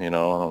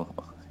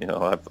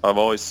 I've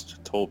always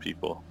told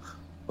people,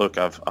 look,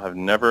 I've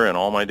never in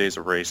all my days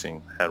of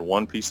racing had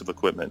one piece of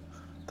equipment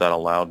that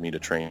allowed me to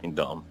train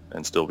dumb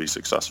and still be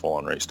successful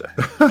on race day.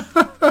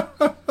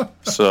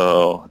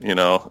 So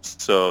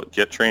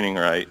get training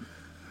right,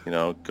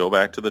 go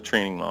back to the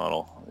training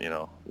model,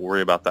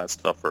 worry about that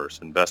stuff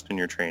first, invest in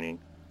your training,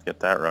 get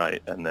that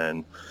right. And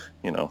then,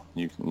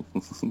 you can,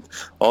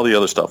 all the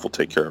other stuff will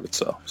take care of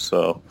itself.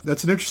 So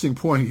that's an interesting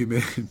point you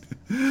made,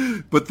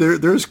 but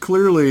there's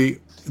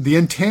clearly the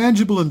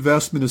intangible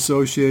investment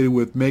associated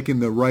with making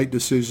the right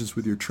decisions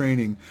with your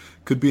training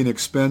could be an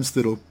expense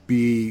that'll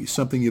be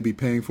something you'll be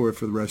paying for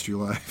the rest of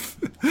your life.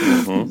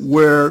 Mm-hmm.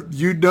 Where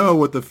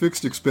what the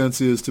fixed expense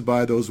is to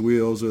buy those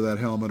wheels or that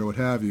helmet or what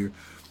have you.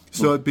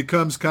 So it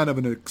becomes kind of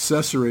an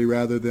accessory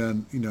rather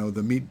than,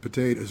 the meat and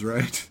potatoes,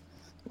 right?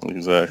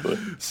 Exactly.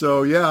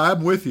 So, yeah,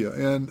 I'm with you.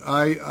 And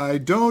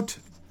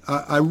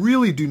I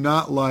really do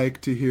not like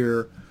to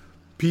hear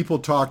people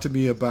talk to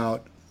me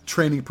about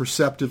training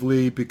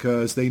perceptively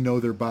because they know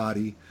their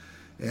body.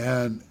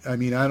 And I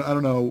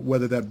don't know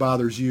whether that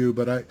bothers you,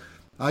 but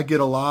I get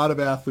a lot of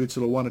athletes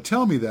that will want to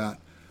tell me that.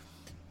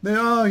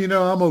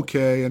 I'm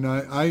okay, and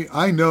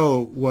I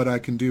know what I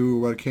can do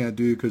or what I can't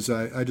do because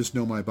I just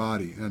know my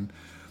body. And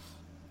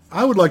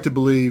I would like to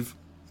believe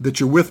that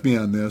you're with me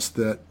on this,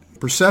 that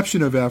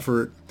perception of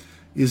effort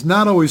is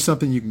not always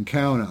something you can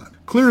count on.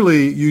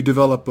 Clearly, you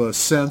develop a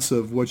sense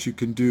of what you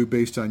can do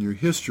based on your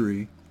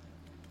history,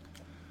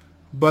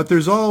 but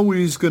there's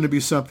always going to be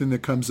something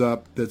that comes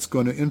up that's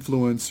going to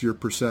influence your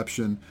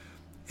perception.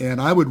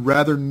 And I would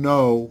rather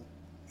know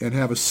and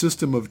have a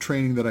system of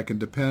training that I can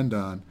depend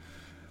on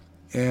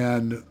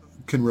and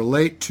can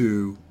relate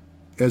to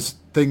as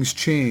things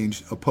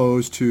change,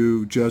 opposed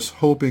to just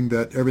hoping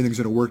that everything's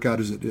going to work out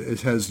as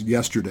it has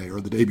yesterday or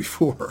the day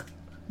before.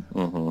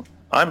 Mm-hmm.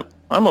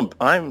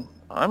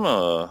 I'm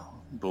a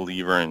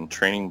believer in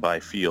training by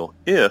feel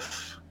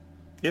if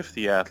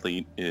the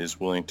athlete is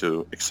willing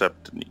to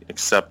accept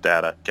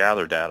data,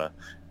 gather data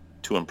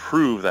to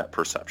improve that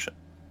perception.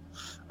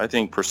 I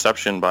think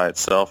perception by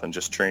itself and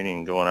just training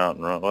and going out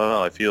and run,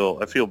 well, I feel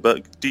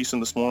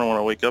decent this morning when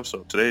I wake up, so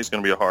today's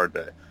going to be a hard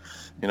day.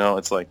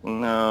 It's like,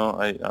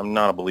 no, I'm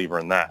not a believer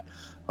in that.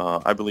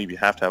 I believe you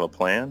have to have a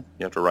plan.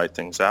 You have to write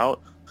things out.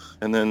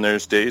 And then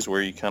there's days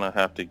where you kind of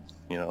have to,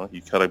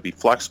 you got to be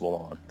flexible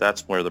on.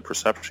 That's where the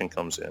perception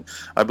comes in.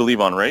 I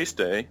believe on race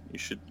day,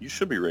 you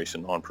should be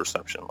racing on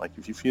perception. Like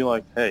if you feel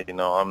like, hey,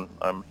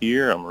 I'm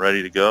here, I'm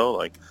ready to go.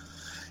 Like,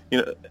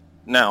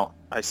 now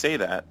I say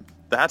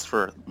that's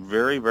for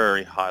very,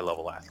 very high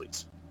level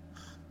athletes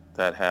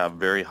that have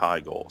very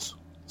high goals.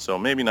 So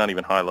maybe not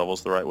even high level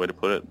is the right way to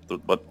put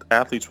it, but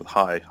athletes with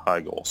high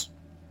goals.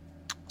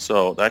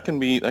 So that can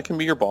be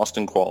your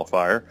Boston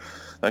qualifier.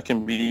 That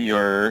can be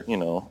your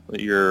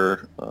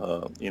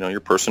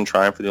person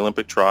trying for the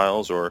Olympic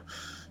trials or,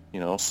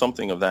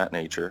 something of that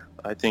nature.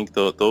 I think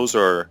those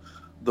are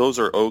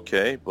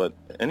okay, but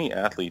any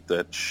athlete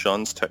that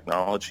shuns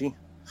technology,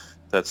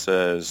 that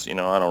says, I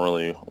don't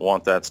really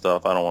want that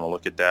stuff, I don't want to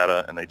look at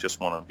data, and they just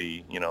want to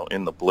be,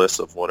 in the bliss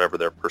of whatever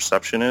their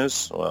perception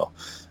is, well,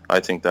 I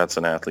think that's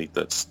an athlete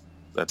that's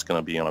going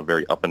to be on a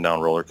very up and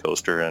down roller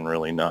coaster and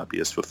really not be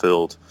as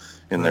fulfilled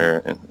in their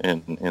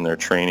in their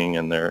training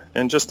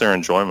and just their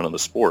enjoyment of the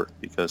sport.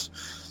 Because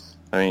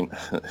I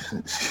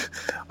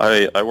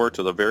worked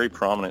with a very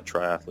prominent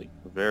triathlete,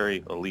 a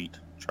very elite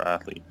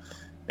triathlete,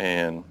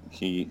 and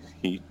he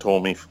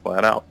told me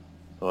flat out,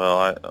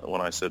 well,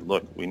 when I said,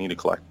 look, we need to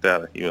collect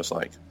data, he was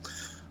like,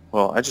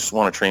 well, I just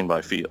want to train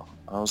by feel.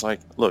 I was like,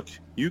 look,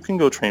 you can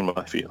go train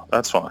by feel,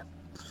 that's fine,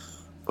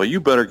 but you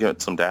better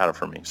get some data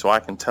from me so I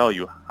can tell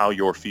you how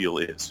your feel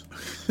is,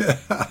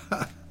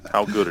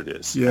 how good it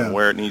is, and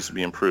where it needs to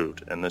be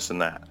improved, and this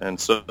and that. And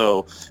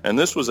so, and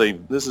this is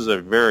a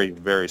very,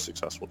 very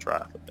successful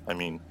triathlete. I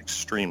mean,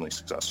 extremely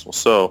successful.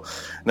 So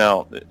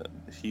now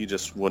he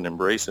just wouldn't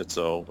embrace it.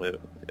 So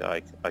I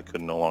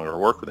could no longer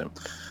work with him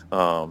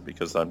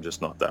because I'm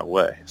just not that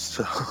way.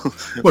 So,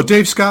 well,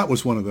 Dave Scott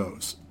was one of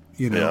those.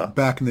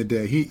 Back in the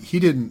day, he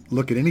didn't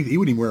look at anything. He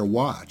wouldn't even wear a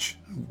watch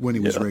when he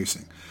was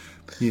racing.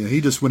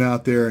 He just went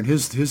out there, and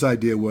his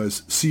idea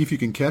was, see if you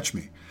can catch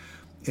me.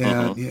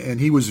 And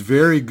he was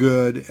very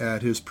good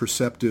at his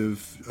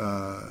perceptive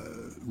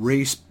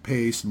race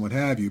pace and what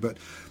have you. But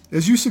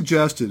as you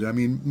suggested, I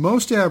mean,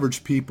 most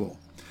average people,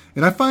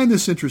 and I find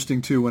this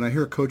interesting too when I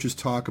hear coaches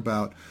talk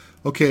about,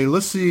 okay,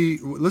 let's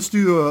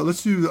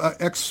do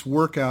X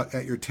workout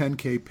at your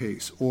 10K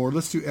pace, or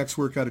let's do X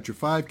workout at your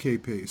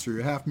 5K pace or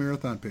your half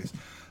marathon pace.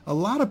 A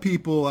lot of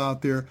people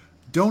out there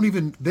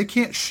they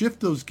can't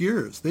shift those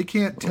gears. They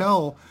can't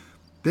tell.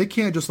 They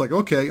can't just like,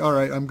 okay, all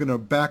right, I'm going to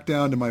back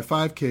down to my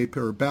 5K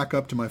or back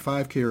up to my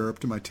 5K or up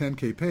to my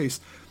 10K pace.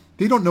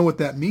 They don't know what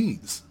that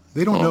means.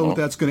 They don't know what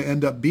that's going to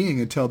end up being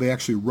until they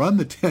actually run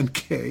the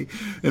 10K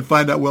and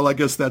find out, well, I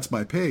guess that's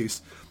my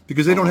pace,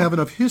 because they don't have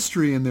enough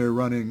history in their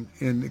running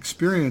and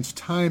experience,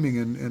 timing,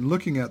 and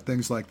looking at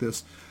things like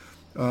this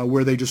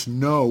where they just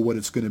know what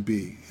it's going to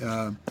be.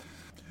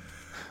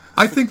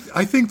 I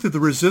think that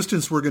the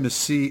resistance we're going to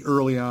see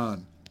early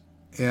on,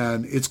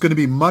 and it's going to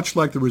be much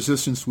like the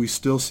resistance we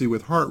still see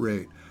with heart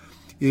rate,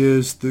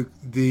 is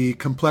the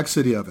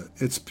complexity of it.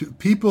 It's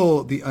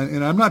people,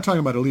 and I'm not talking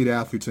about elite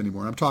athletes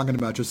anymore. I'm talking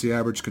about just the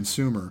average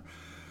consumer.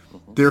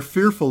 They're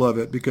fearful of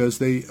it because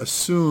they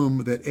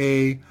assume that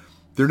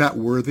they're not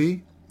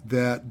worthy,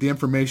 that the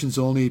information's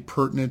only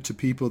pertinent to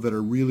people that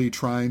are really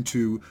trying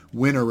to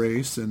win a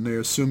race, and they're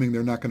assuming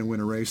they're not going to win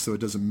a race, so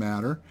it doesn't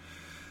matter.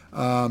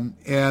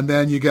 And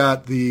then you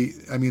got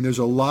there's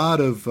a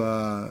lot of,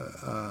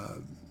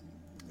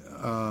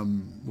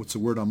 what's the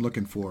word I'm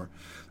looking for?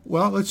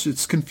 Well,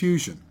 it's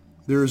confusion.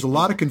 There's a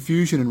lot of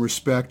confusion in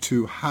respect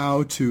to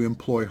how to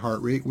employ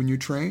heart rate when you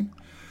train.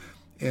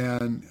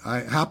 And I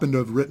happen to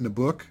have written a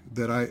book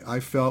that I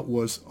felt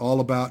was all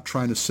about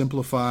trying to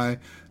simplify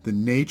the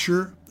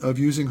nature of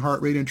using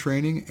heart rate in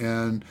training,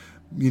 and,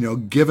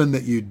 given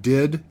that you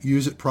did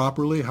use it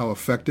properly, how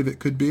effective it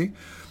could be.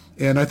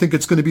 And I think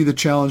it's going to be the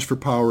challenge for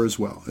power as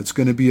well. It's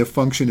going to be a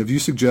function of, you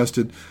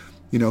suggested,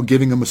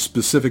 giving them a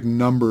specific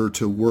number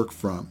to work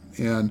from.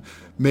 And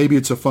maybe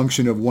it's a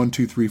function of 1,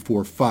 2, 3,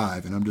 4,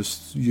 5. And I'm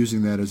just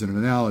using that as an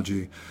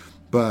analogy.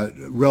 But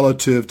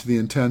relative to the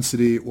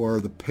intensity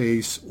or the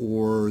pace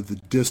or the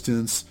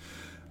distance,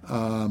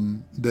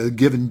 the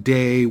given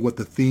day, what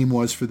the theme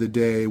was for the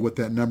day, what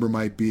that number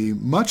might be,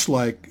 much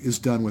like is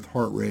done with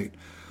heart rate.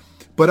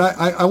 But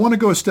I want to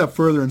go a step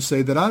further and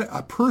say that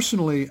I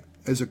personally,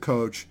 as a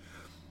coach,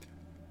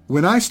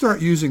 when I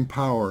start using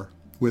power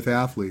with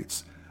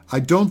athletes,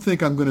 I don't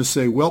think I'm going to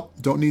say, well,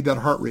 don't need that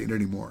heart rate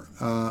anymore.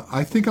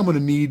 I think I want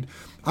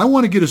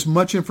to get as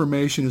much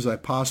information as I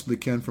possibly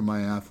can from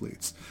my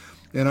athletes.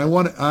 And I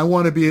want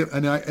to be,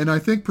 and I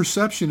think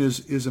perception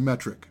is a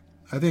metric.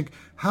 I think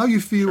how you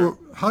feel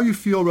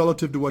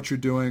relative to what you're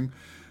doing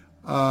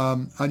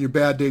on your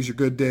bad days, your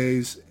good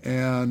days,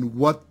 and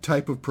what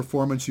type of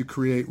performance you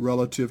create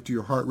relative to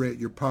your heart rate,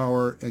 your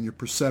power, and your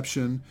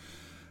perception,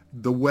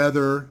 the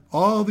weather.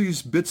 All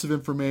these bits of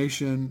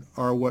information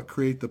are what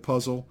create the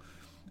puzzle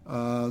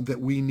that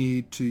we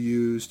need to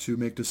use to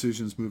make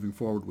decisions moving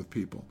forward with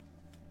people.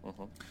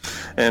 Mm-hmm.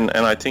 And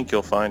I think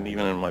you'll find,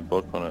 even in my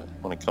book,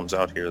 when it comes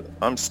out here, that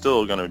I'm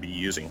still going to be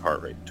using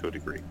heart rate to a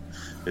degree.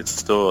 It's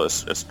still,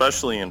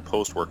 especially in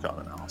post-workout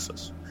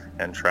analysis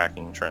and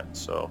tracking trends.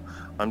 So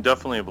I'm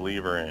definitely a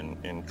believer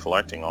in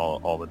collecting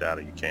all the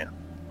data you can.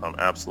 I'm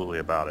absolutely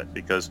about it,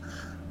 because,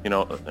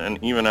 and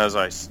even as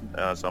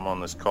I'm on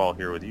this call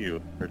here with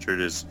you, Richard,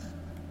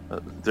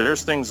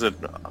 there's things that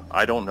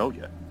I don't know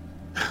yet.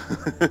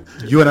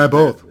 You and I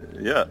both.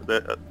 Yeah.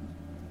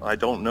 I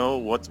don't know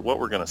what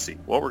we're going to see,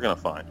 what we're going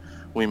to find.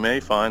 We may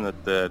find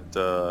that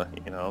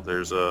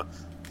there's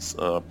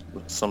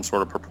some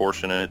sort of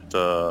proportionate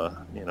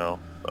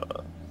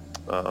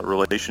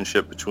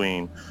relationship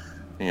between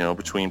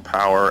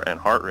power and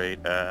heart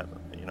rate at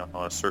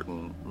a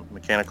certain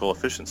mechanical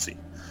efficiency,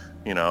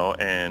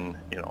 and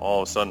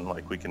all of a sudden,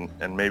 like,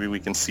 maybe we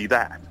can see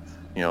that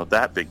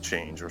that big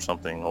change or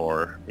something,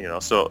 or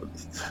so.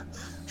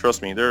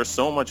 Trust me, there's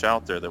so much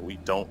out there that we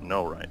don't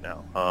know right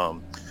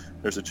now.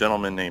 There's a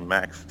gentleman named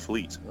Mac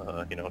Fleet,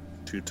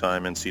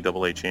 two-time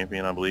NCAA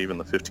champion, I believe, in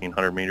the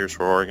 1,500 meters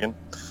for Oregon.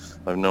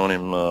 I've known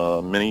him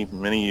many,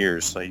 many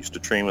years. I used to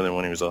train with him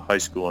when he was a high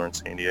schooler in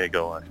San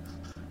Diego.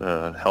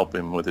 I helped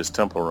him with his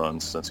tempo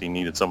runs since he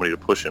needed somebody to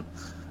push him.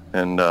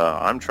 And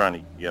I'm trying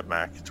to get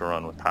Mac to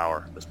run with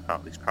power,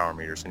 these power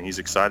meters, and he's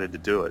excited to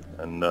do it.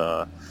 And,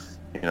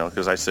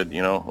 because I said,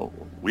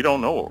 we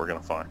don't know what we're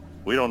going to find.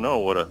 We don't know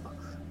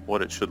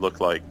what it should look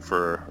like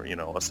for,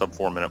 a sub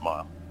 4 minute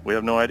mile. We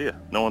have no idea.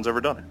 No one's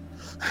ever done it.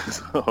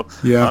 So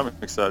Yeah. I'm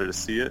excited to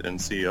see it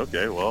and see,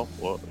 okay, well,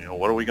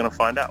 what are we going to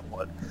find out?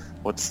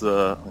 What's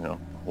the,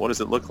 what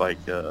does it look like,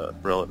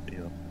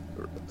 relative,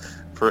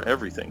 for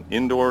everything,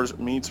 indoors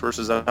meets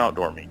versus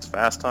outdoor meets,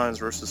 fast times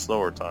versus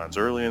slower times,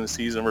 early in the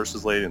season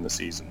versus late in the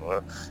season.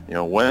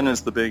 When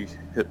is the big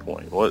hit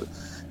point?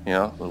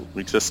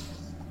 There's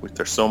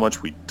so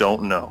much we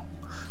don't know.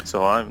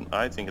 So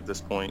I think at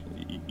this point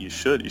you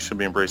should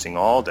be embracing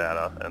all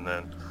data, and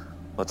then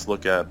let's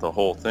look at the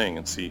whole thing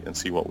and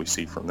see what we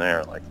see from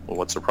there. Like, well,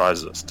 what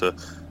surprises us?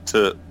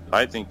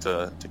 I think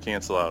to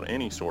cancel out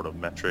any sort of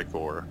metric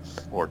or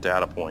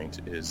data point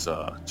is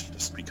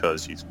just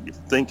because you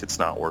think it's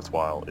not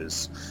worthwhile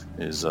is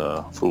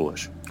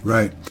foolish.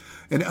 Right.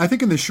 And I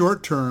think in the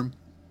short term,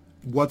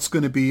 what's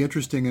going to be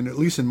interesting, and at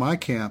least in my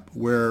camp,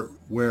 where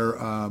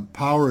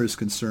power is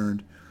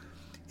concerned,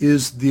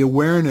 is the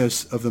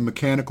awareness of the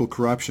mechanical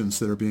corruptions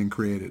that are being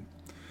created.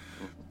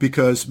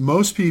 Because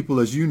most people,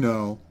 as you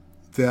know,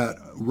 that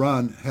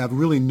run have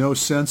really no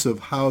sense of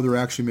how they're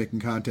actually making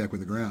contact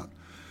with the ground.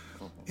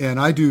 And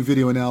I do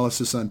video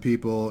analysis on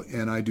people,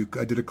 and I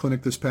did a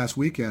clinic this past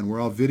weekend where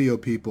I'll video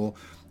people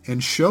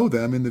and show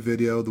them in the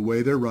video the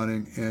way they're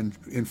running. And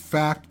in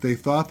fact, they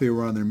thought they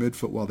were on their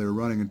midfoot while they were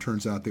running, and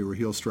turns out they were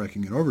heel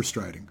striking and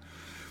overstriding.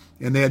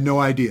 And they had no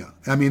idea.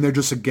 I mean, they're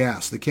just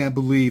aghast. They can't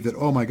believe that,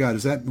 oh my God,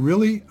 is that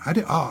really?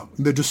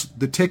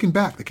 They're taken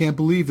back. They can't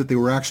believe that they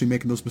were actually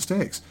making those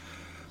mistakes.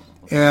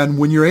 And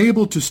when you're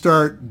able to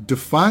start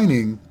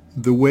defining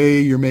the way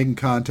you're making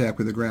contact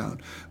with the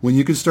ground, when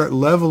you can start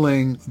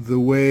leveling the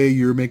way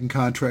you're making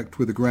contact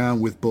with the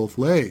ground with both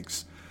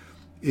legs,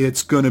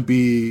 it's going to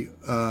be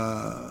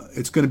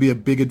a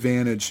big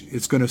advantage.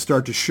 It's going to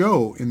start to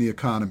show in the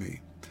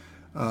economy.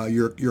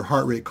 Your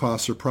heart rate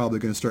costs are probably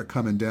going to start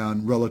coming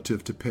down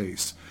relative to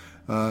pace.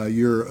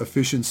 Your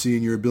efficiency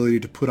and your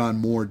ability to put on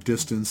more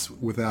distance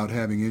without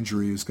having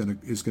injury is going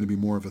to be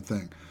more of a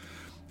thing.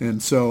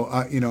 And so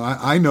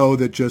I know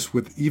that just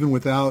with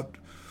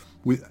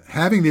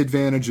having the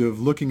advantage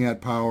of looking at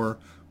power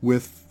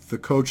with the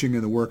coaching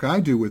and the work I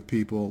do with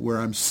people, where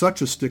I'm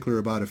such a stickler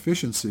about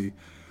efficiency,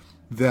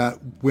 that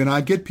when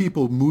I get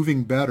people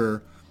moving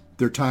better,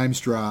 their times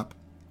drop,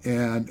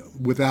 and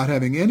without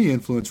having any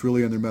influence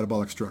really on their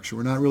metabolic structure.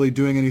 We're not really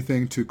doing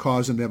anything to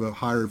cause them to have a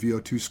higher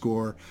VO2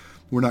 score.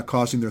 We're not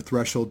causing their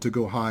threshold to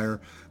go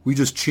higher. We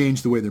just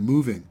change the way they're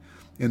moving,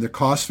 and their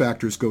cost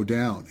factors go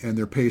down and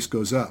their pace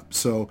goes up.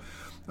 So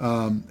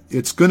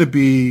it's going to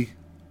be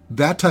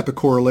that type of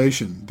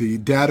correlation, the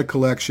data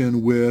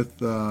collection with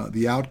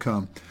the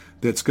outcome,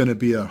 that's going to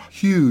be a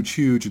huge,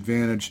 huge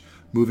advantage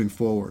moving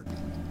forward.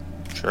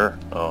 Sure.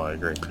 Oh, I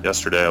agree.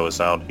 Yesterday I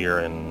was out here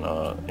in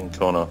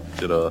Kona,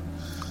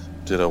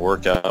 did a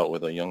workout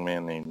with a young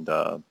man named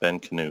Ben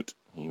Canute.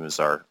 He was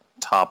our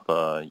top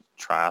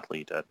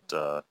triathlete at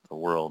the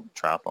World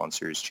Triathlon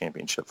Series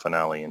Championship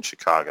finale in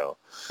Chicago.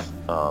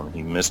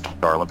 He missed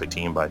our Olympic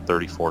team by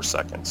 34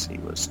 seconds. He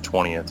was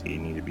 20th. He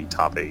needed to be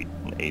top 8,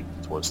 and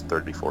 8th was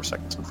 34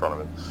 seconds in front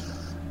of him.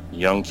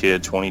 Young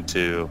kid,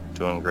 22,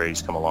 doing great.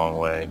 He's come a long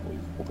way.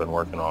 We've been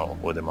working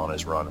with him on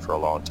his run for a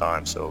long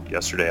time. So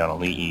yesterday on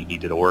Elite, he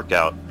did a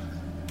workout.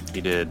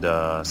 He did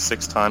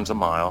 6 times a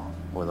mile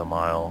with a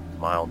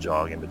mile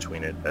jog in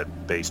between it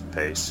at base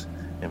pace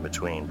in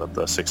between. But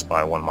the 6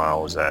 by 1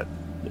 mile was at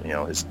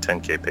his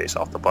 10K pace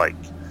off the bike,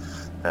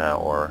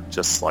 or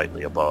just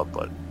slightly above.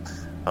 But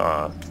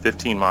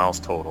 15 miles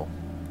total,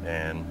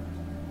 and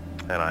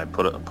I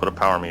put a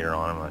power meter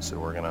on him. And I said,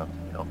 we're gonna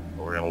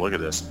look at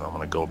this. And I'm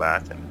gonna go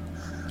back and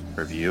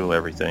review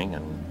everything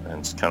and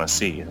kind of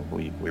see. And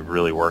we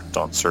really worked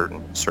on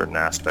certain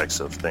aspects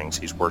of things.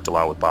 He's worked a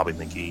lot with Bobby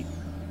McGee,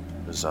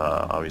 who's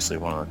obviously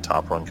one of the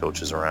top run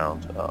coaches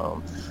around,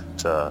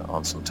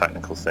 on some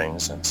technical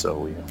things. And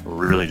so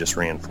we're really just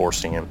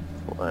reinforcing him,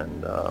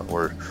 and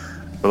we're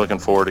looking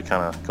forward to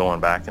kind of going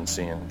back and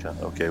seeing,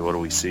 okay, what do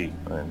we see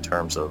in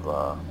terms of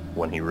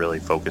when he really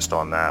focused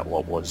on that?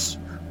 What was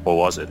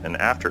it? And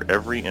after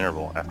every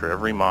interval, after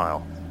every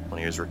mile, when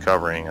he was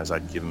recovering, as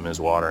I'd give him his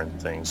water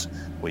and things,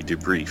 we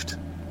debriefed.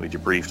 We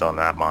debriefed on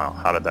that mile.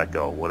 How did that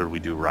go? What did we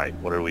do right?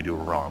 What did we do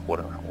wrong?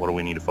 What do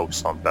we need to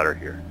focus on better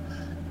here?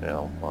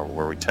 Or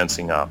were we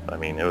tensing up? I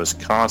mean, it was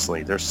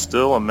constantly. There's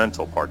still a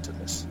mental part to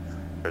this.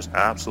 There's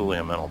absolutely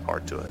a mental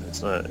part to it.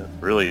 It's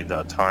really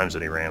the times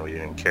that he ran, we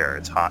didn't care.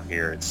 It's hot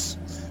here.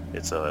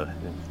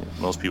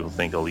 Most people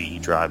think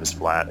Elite Drive is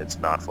flat. It's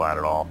not flat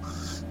at all.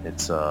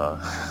 It's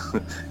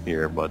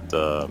here, but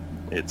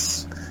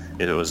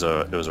it was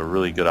a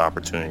really good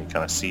opportunity to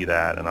kind of see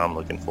that, and I'm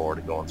looking forward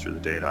to going through the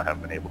data. I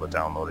haven't been able to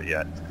download it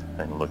yet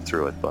and look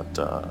through it, but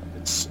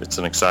it's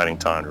an exciting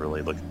time to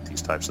really look at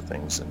these types of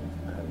things and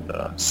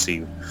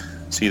see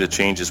the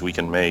changes we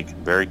can make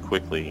very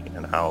quickly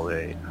and how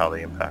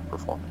they impact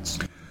performance.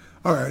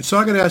 All right, so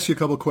I'm going to ask you a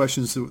couple of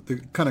questions,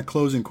 the kind of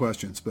closing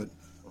questions, but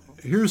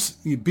here's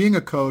being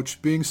a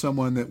coach, being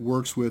someone that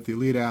works with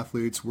elite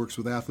athletes, works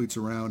with athletes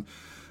around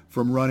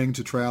from running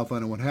to triathlon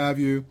and what have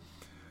you,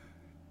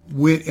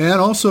 and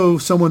also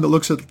someone that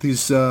looks at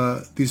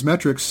these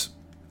metrics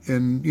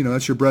and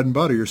that's your bread and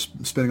butter. You're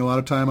spending a lot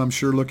of time, I'm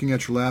sure, looking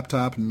at your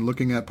laptop and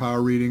looking at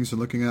power readings and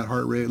looking at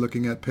heart rate,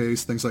 looking at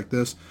pace, things like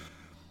this.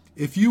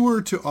 If you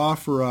were to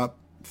offer up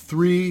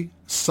 3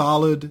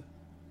 solid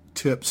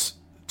tips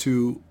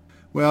to,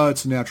 well,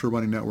 it's a natural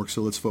running network,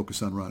 so let's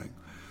focus on running.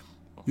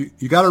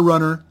 You got a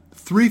runner,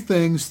 3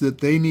 things that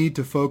they need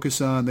to focus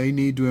on, they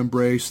need to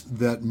embrace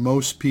that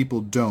most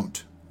people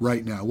don't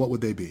right now. What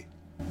would they be?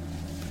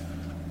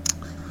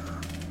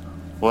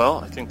 Well,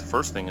 I think the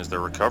first thing is their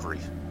recovery.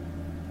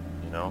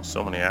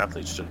 So many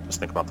athletes just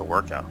think about the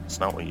workout. It's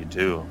not what you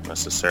do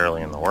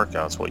necessarily in the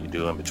workout. It's what you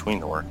do in between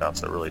the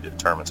workouts that really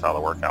determines how the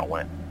workout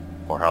went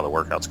or how the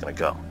workout's going to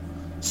go.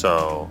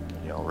 So,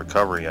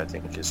 recovery, I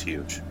think, is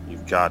huge.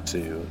 You've got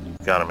to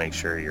make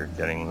sure you're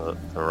getting the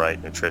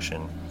right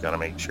nutrition. You've got to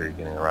make sure you're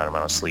getting the right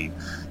amount of sleep.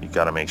 You've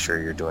got to make sure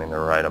you're doing the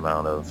right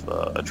amount of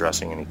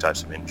addressing any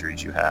types of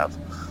injuries you have.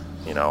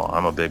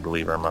 I'm a big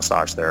believer in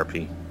massage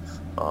therapy.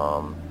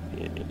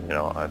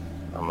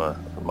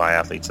 My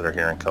athletes that are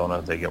here in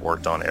Kona, they get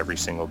worked on every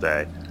single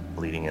day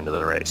leading into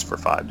the race for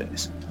 5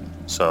 days.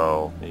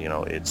 So,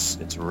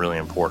 it's really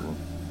important,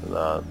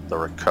 the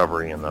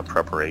recovery and the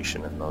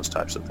preparation and those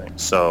types of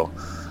things. So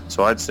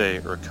I'd say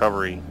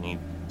recovery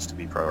needs to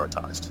be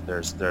prioritized.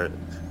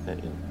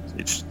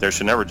 There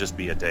should never just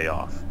be a day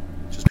off.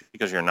 Just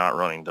because you're not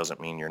running doesn't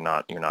mean you're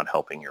not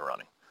helping your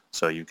running.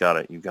 So you've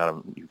got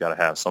to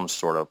have some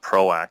sort of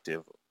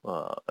proactive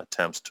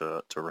attempts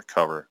to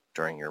recover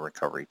during your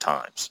recovery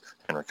times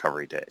and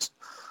recovery days.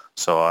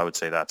 So I would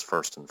say that's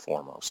first and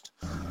foremost.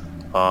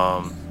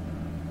 The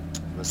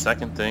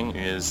second thing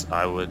is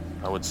I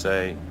would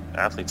say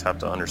athletes have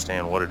to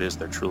understand what it is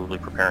they're truly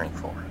preparing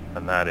for,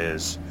 and that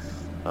is,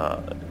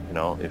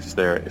 if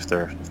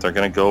they're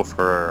going to go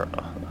for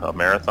a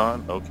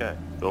marathon, okay,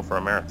 go for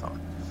a marathon,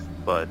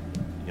 but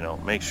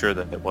make sure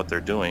that what they're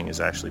doing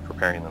is actually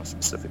preparing them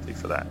specifically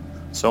for that.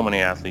 So many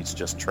athletes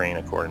just train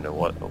according to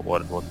what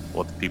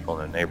the people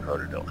in their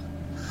neighborhood are doing,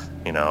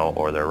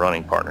 or their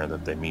running partner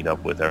that they meet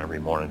up with every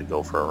morning to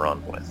go for a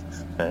run with.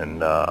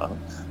 And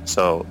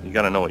so you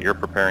got to know what you're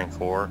preparing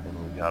for,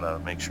 and you got to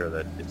make sure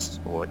that it's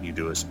what you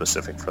do is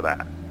specific for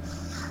that.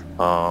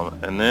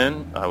 And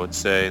then I would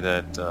say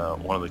that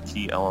one of the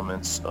key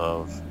elements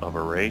of a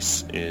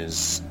race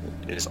is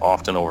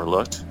often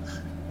overlooked,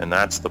 and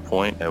that's the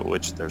point at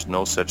which there's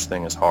no such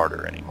thing as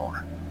harder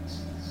anymore.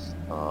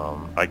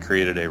 I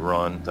created a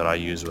run that I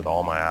use with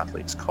all my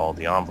athletes called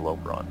the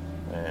envelope run.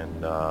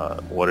 And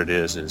what it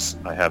is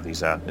I have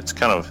these it was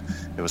kind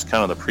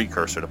of the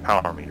precursor to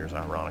power meters,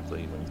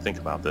 ironically, when you think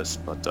about this.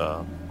 But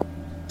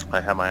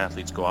I have my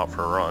athletes go out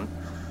for a run,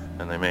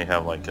 and they may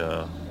have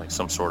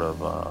some sort of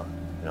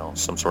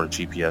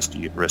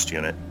GPS wrist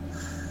unit,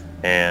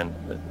 and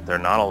they're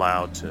not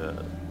allowed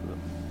to.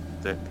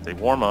 They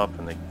warm up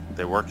and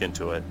they work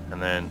into it,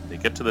 and then they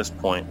get to this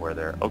point where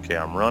they're okay.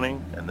 I'm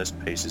running, and this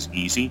pace is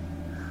easy,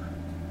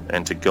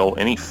 and to go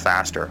any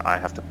faster, I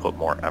have to put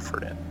more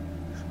effort in.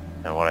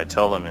 And what I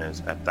tell them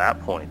is, at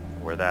that point,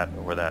 where that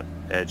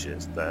edge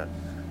is, that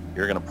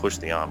you're going to push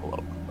the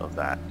envelope of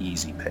that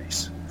easy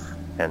pace.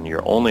 And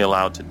you're only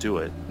allowed to do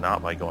it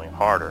not by going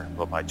harder,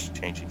 but by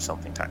changing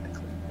something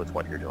technically with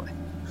what you're doing.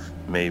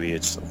 Maybe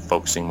it's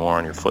focusing more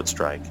on your foot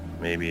strike.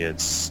 Maybe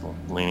it's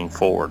leaning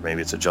forward.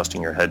 Maybe it's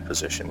adjusting your head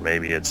position.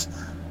 Maybe it's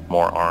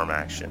more arm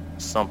action,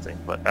 something.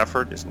 But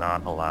effort is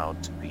not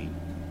allowed to be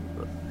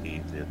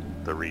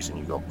the reason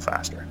you go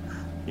faster.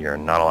 You're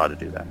not allowed to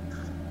do that.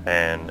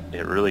 And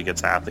it really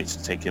gets athletes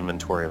to take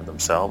inventory of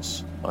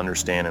themselves,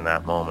 understand in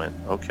that moment,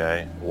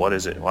 okay, what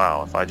is it?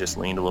 Wow, if I just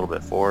leaned a little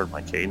bit forward,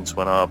 my cadence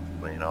went up,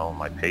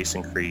 my pace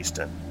increased,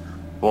 and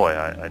boy,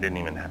 I didn't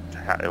even have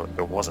to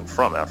it wasn't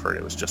from effort.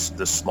 It was just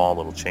this small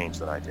little change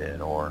that I did,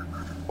 or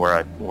where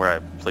I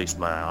placed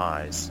my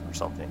eyes or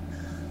something.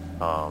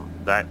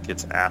 That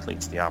gets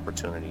athletes the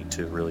opportunity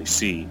to really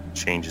see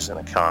changes in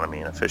economy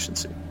and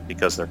efficiency,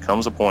 because there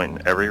comes a point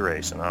in every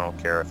race, and I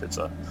don't care if it's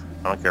a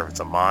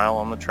mile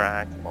on the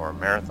track or a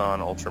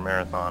marathon, ultra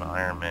marathon,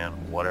 Ironman,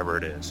 whatever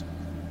it is.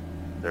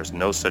 There's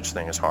no such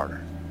thing as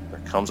harder.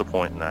 There comes a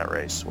point in that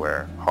race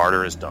where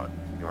harder is done.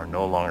 You are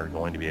no longer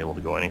going to be able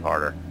to go any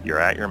harder. You're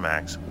at your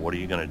max. What are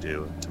you going to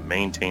do to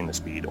maintain the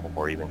speed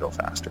or even go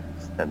faster?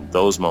 And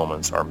those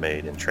moments are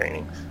made in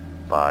training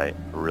by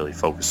really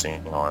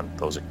focusing on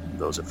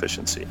those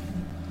efficiency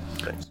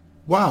things.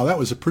 Wow, that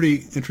was a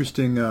pretty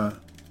interesting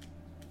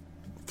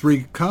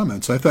 3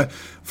 comments. I thought,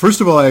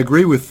 first of all, I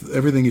agree with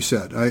everything you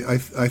said. I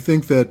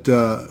think that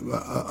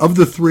of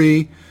the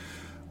 3,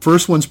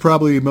 first one's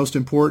probably most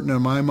important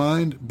in my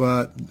mind,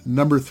 but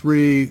number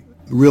 3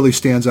 really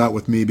stands out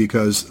with me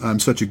because I'm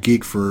such a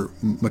geek for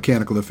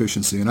mechanical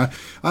efficiency. And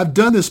I've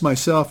done this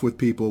myself with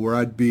people where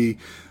I'd be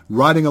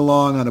riding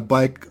along on a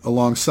bike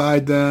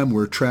alongside them.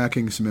 We're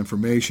tracking some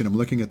information. I'm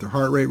looking at their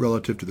heart rate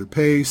relative to their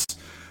pace.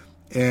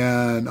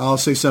 And I'll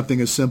say something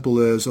as simple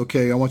as,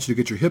 okay, I want you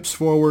to get your hips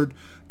forward,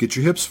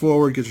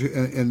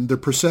 and their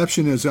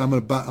perception is I'm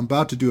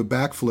about to do a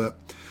backflip,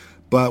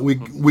 but we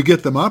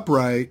get them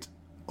upright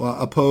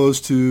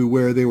opposed to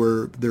where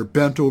they're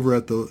bent over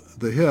at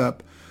the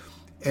hip,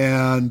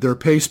 and their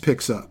pace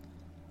picks up.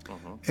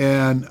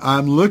 And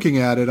I'm looking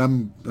at it.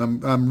 I'm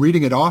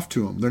reading it off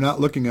to them. They're not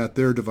looking at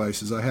their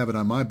devices. I have it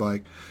on my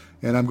bike,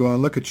 and I'm going,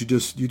 look at you.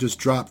 You just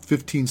dropped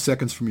 15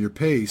 seconds from your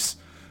pace,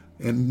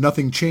 and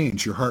nothing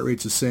changed. Your heart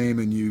rate's the same,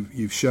 and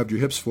you've shoved your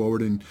hips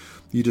forward, and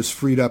you just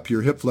freed up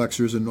your hip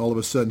flexors, and all of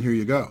a sudden, here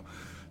you go.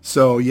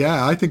 So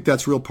yeah, I think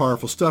that's real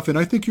powerful stuff, and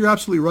I think you're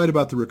absolutely right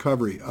about the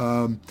recovery.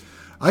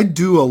 I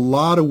do a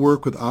lot of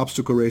work with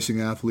obstacle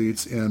racing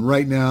athletes, and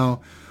right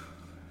now,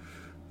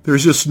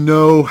 there's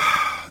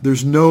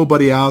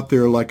nobody out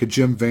there like a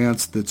Jim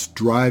Vance that's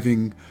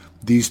driving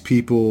these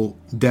people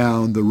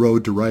down the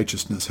road to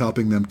righteousness,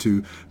 helping them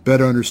to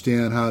better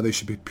understand how they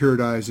should be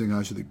periodizing, how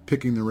they should be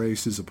picking the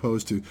race as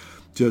opposed to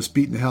just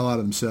beating the hell out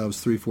of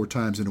themselves 3-4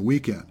 times in a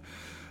weekend.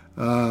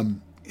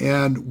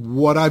 And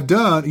what I've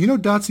done, you know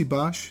Dotsie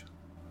Bosch?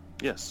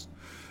 Yes.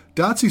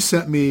 Dotsie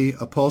sent me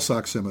a pulse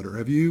oximeter.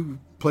 Have you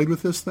played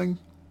with this thing?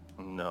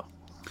 No.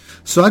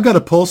 So I've got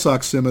a pulse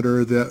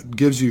oximeter that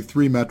gives you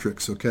 3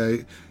 metrics,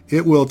 okay?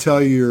 It will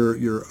tell you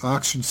your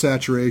oxygen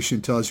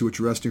saturation, tells you what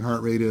your resting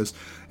heart rate is,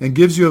 and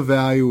gives you a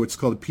value, it's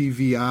called a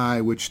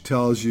PVI, which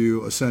tells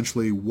you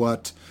essentially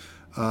what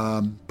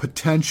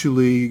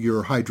potentially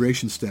your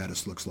hydration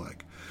status looks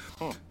like.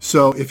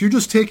 So if you're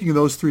just taking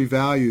those 3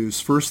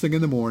 values first thing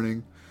in the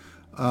morning,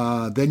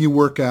 then you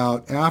work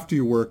out, after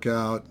you work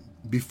out,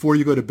 before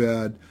you go to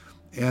bed,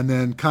 and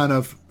then kind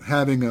of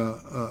having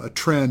a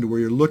trend where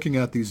you're looking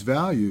at these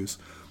values,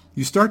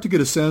 you start to get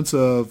a sense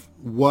of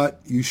what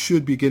you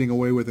should be getting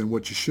away with and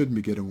what you shouldn't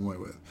be getting away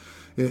with.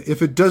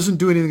 If it doesn't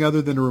do anything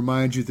other than to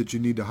remind you that you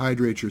need to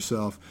hydrate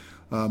yourself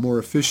more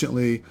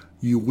efficiently,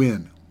 you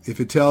win. If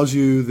it tells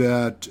you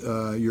that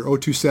your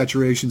O2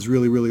 saturation is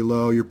really, really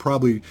low, you're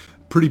probably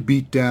pretty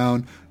beat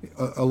down,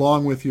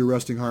 along with your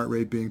resting heart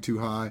rate being too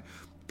high,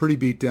 pretty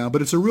beat down.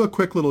 But it's a real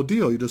quick little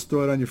deal. You just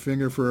throw it on your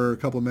finger for a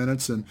couple of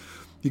minutes and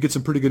you get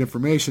some pretty good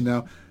information.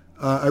 Now,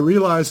 I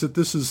realize that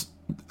this is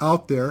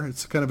out there.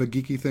 It's kind of a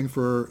geeky thing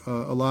for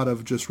a lot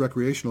of just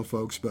recreational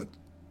folks. But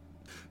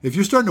if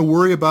you're starting to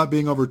worry about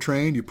being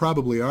overtrained, you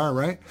probably are,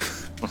 right?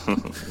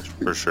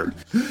 For sure.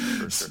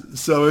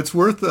 So it's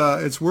worth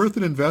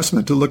an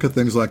investment to look at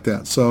things like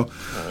that. So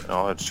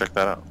I'll have to check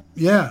that out.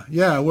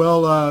 Yeah.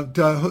 Well,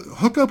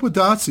 hook up with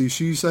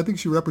Dotsie. I think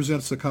she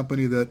represents the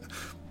company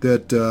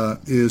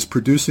that is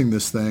producing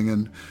this thing,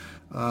 and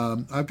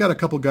I've got a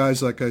couple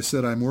guys, like I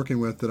said, I'm working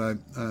with that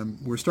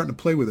we're starting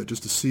to play with it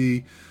just to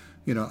see.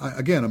 I'm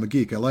a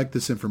geek. I like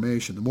this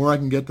information. The more I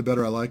can get, the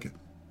better I like it.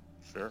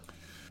 Sure.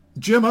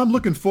 Jim, I'm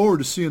looking forward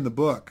to seeing the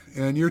book,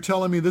 and you're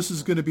telling me this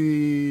is going to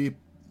be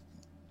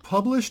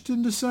published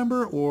in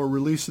December or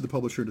released to the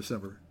publisher in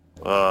December?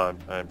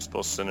 I'm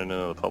supposed to send it into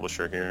the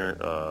publisher here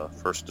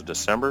 1st of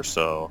December,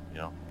 so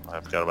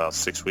I've got about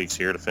 6 weeks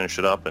here to finish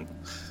it up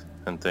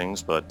and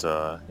things. But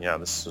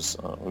this is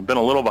we've been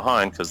a little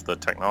behind because the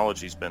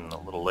technology's been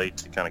a little late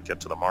to kind of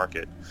get to the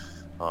market.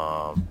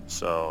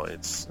 So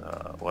it's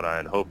what I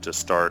had hoped to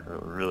start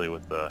really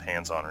with the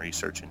hands-on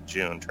research in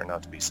June turned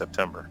out to be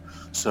September.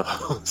 So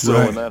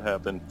Right. When that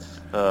happened,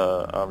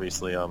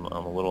 obviously I'm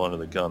a little under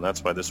the gun.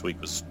 That's why this week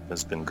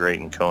has been great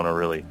in Kona,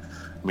 really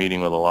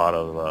meeting with a lot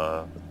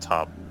of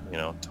top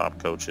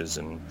coaches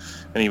and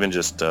even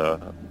just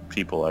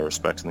people I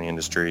respect in the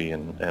industry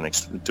and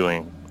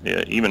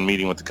even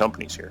meeting with the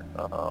companies here.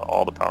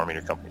 All the power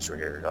meter companies are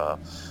here.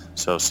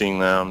 So seeing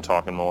them,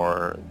 talking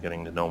more,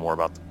 getting to know more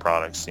about the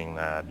products, seeing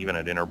that even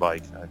at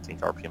Interbike, I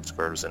think RPM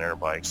Squared was at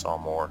Interbike, saw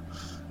more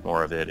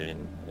of it,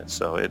 and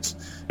so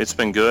it's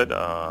been good.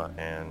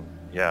 And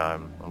yeah,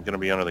 I'm going to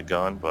be under the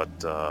gun, but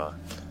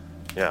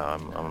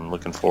I'm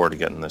looking forward to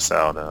getting this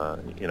out.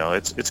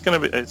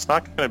 It's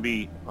not going to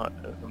be.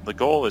 The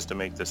goal is to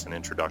make this an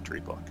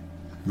introductory book.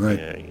 Right.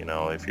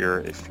 If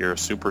you're a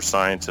super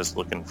scientist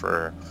looking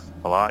for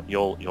a lot,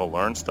 you'll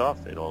learn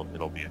stuff. It'll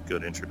be a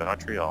good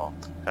introductory. I'll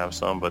have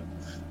some, but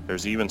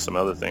there's even some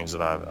other things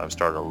that I've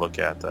started to look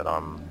at that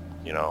I'm,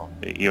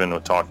 even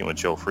with talking with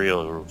Joe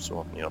Friel, who's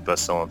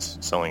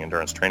best-selling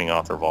endurance training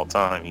author of all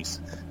time.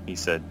 He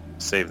said,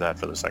 save that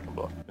for the second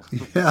book.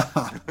 Yeah.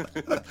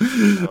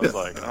 I was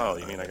like, oh,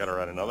 you mean I got to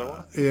write another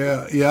one?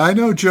 Yeah. I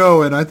know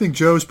Joe, and I think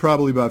Joe's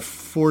probably about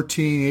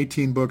 14,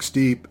 18 books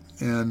deep,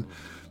 and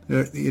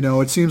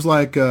it seems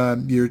like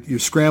you're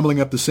scrambling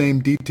up the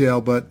same detail,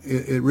 but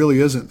it really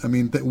isn't. I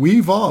mean, we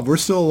evolve. We're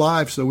still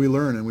alive, so we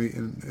learn,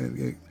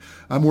 and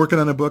I'm working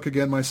on a book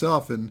again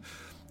myself, and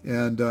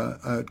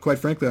quite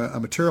frankly,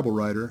 I'm a terrible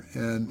writer,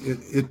 and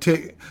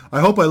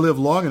I hope I live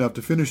long enough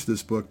to finish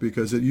this book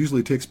because it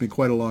usually takes me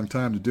quite a long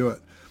time to do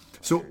it.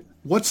 So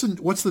what's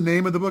the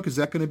name of the book? Is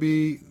that going to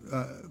be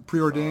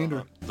preordained?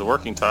 Or? The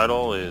working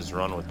title is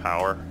Run with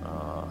Power,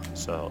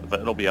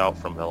 but it'll be out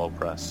from Velo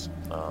Press,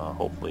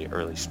 hopefully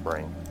early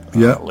spring,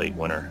 late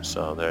winter.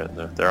 So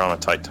they're on a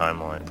tight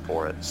timeline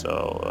for it.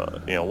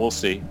 So we'll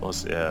see.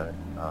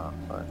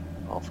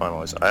 I'll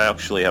finalize. I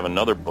actually have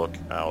another book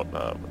out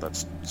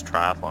it's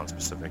triathlon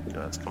specific.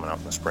 That's coming out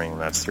in the spring.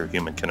 That's through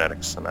Human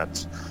Kinetics, and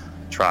that's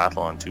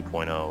Triathlon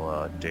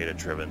 2.0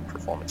 data-driven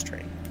performance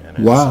training.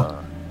 And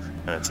wow.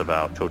 and it's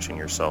about coaching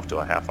yourself to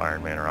a half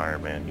Ironman or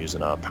Ironman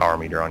using a power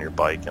meter on your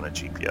bike and a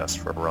GPS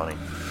for running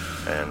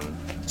and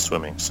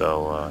swimming.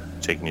 So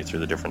taking you through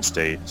the different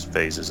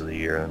phases of the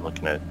year and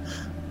looking at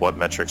what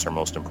metrics are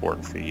most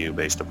important for you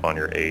based upon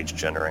your age,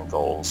 gender, and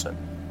goals. And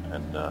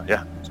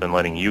it's been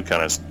letting you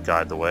kind of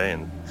guide the way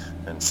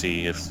and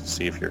see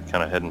if you're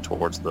kind of heading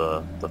towards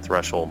the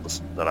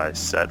thresholds that I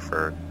set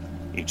for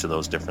each of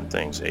those different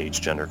things,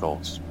 age, gender,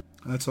 goals.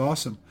 That's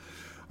awesome.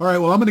 All right,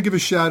 well, I'm going to give a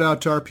shout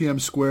out to RPM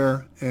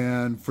Square.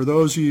 And for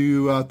those of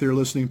you out there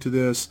listening to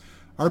this,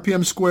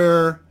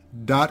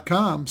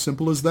 rpmsquare.com,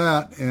 simple as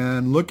that,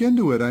 and look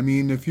into it. I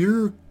mean, if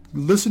you're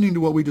listening to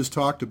what we just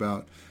talked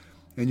about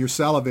and you're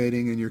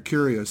salivating and you're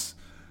curious,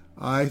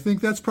 I think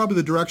that's probably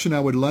the direction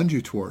I would lend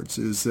you towards,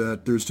 is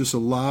that there's just a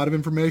lot of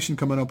information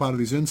coming up out of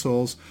these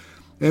insoles.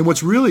 And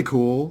what's really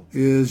cool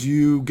is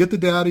you get the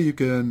data, you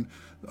can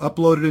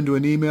upload it into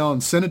an email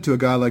and send it to a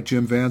guy like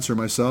Jim Vance or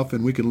myself,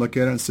 and we can look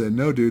at it and say,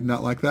 no, dude,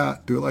 not like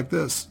that. Do it like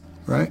this,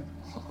 right?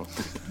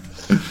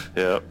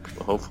 Yeah,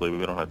 hopefully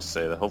we don't have to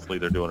say that. Hopefully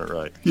they're doing it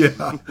right.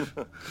 Yeah.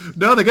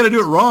 No, they got to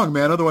do it wrong,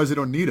 man. Otherwise they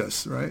don't need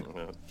us, right?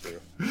 Yeah, sure.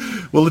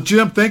 Well,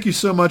 Jim, thank you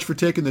so much for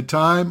taking the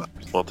time.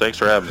 Well, thanks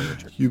for having me,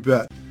 Richard. You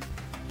bet.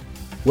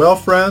 Well,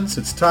 friends,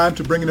 it's time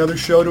to bring another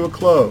show to a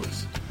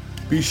close.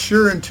 Be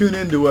sure and tune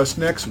in to us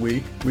next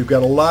week. We've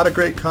got a lot of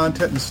great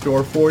content in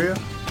store for you.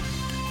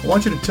 I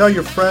want you to tell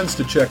your friends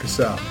to check us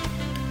out.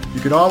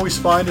 You can always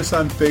find us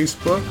on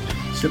Facebook.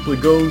 Simply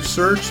go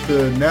search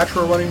the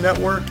Natural Running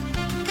Network.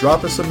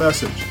 Drop us a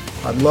message.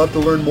 I'd love to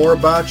learn more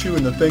about you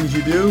and the things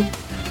you do.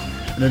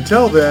 And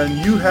until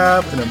then, you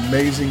have an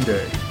amazing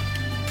day.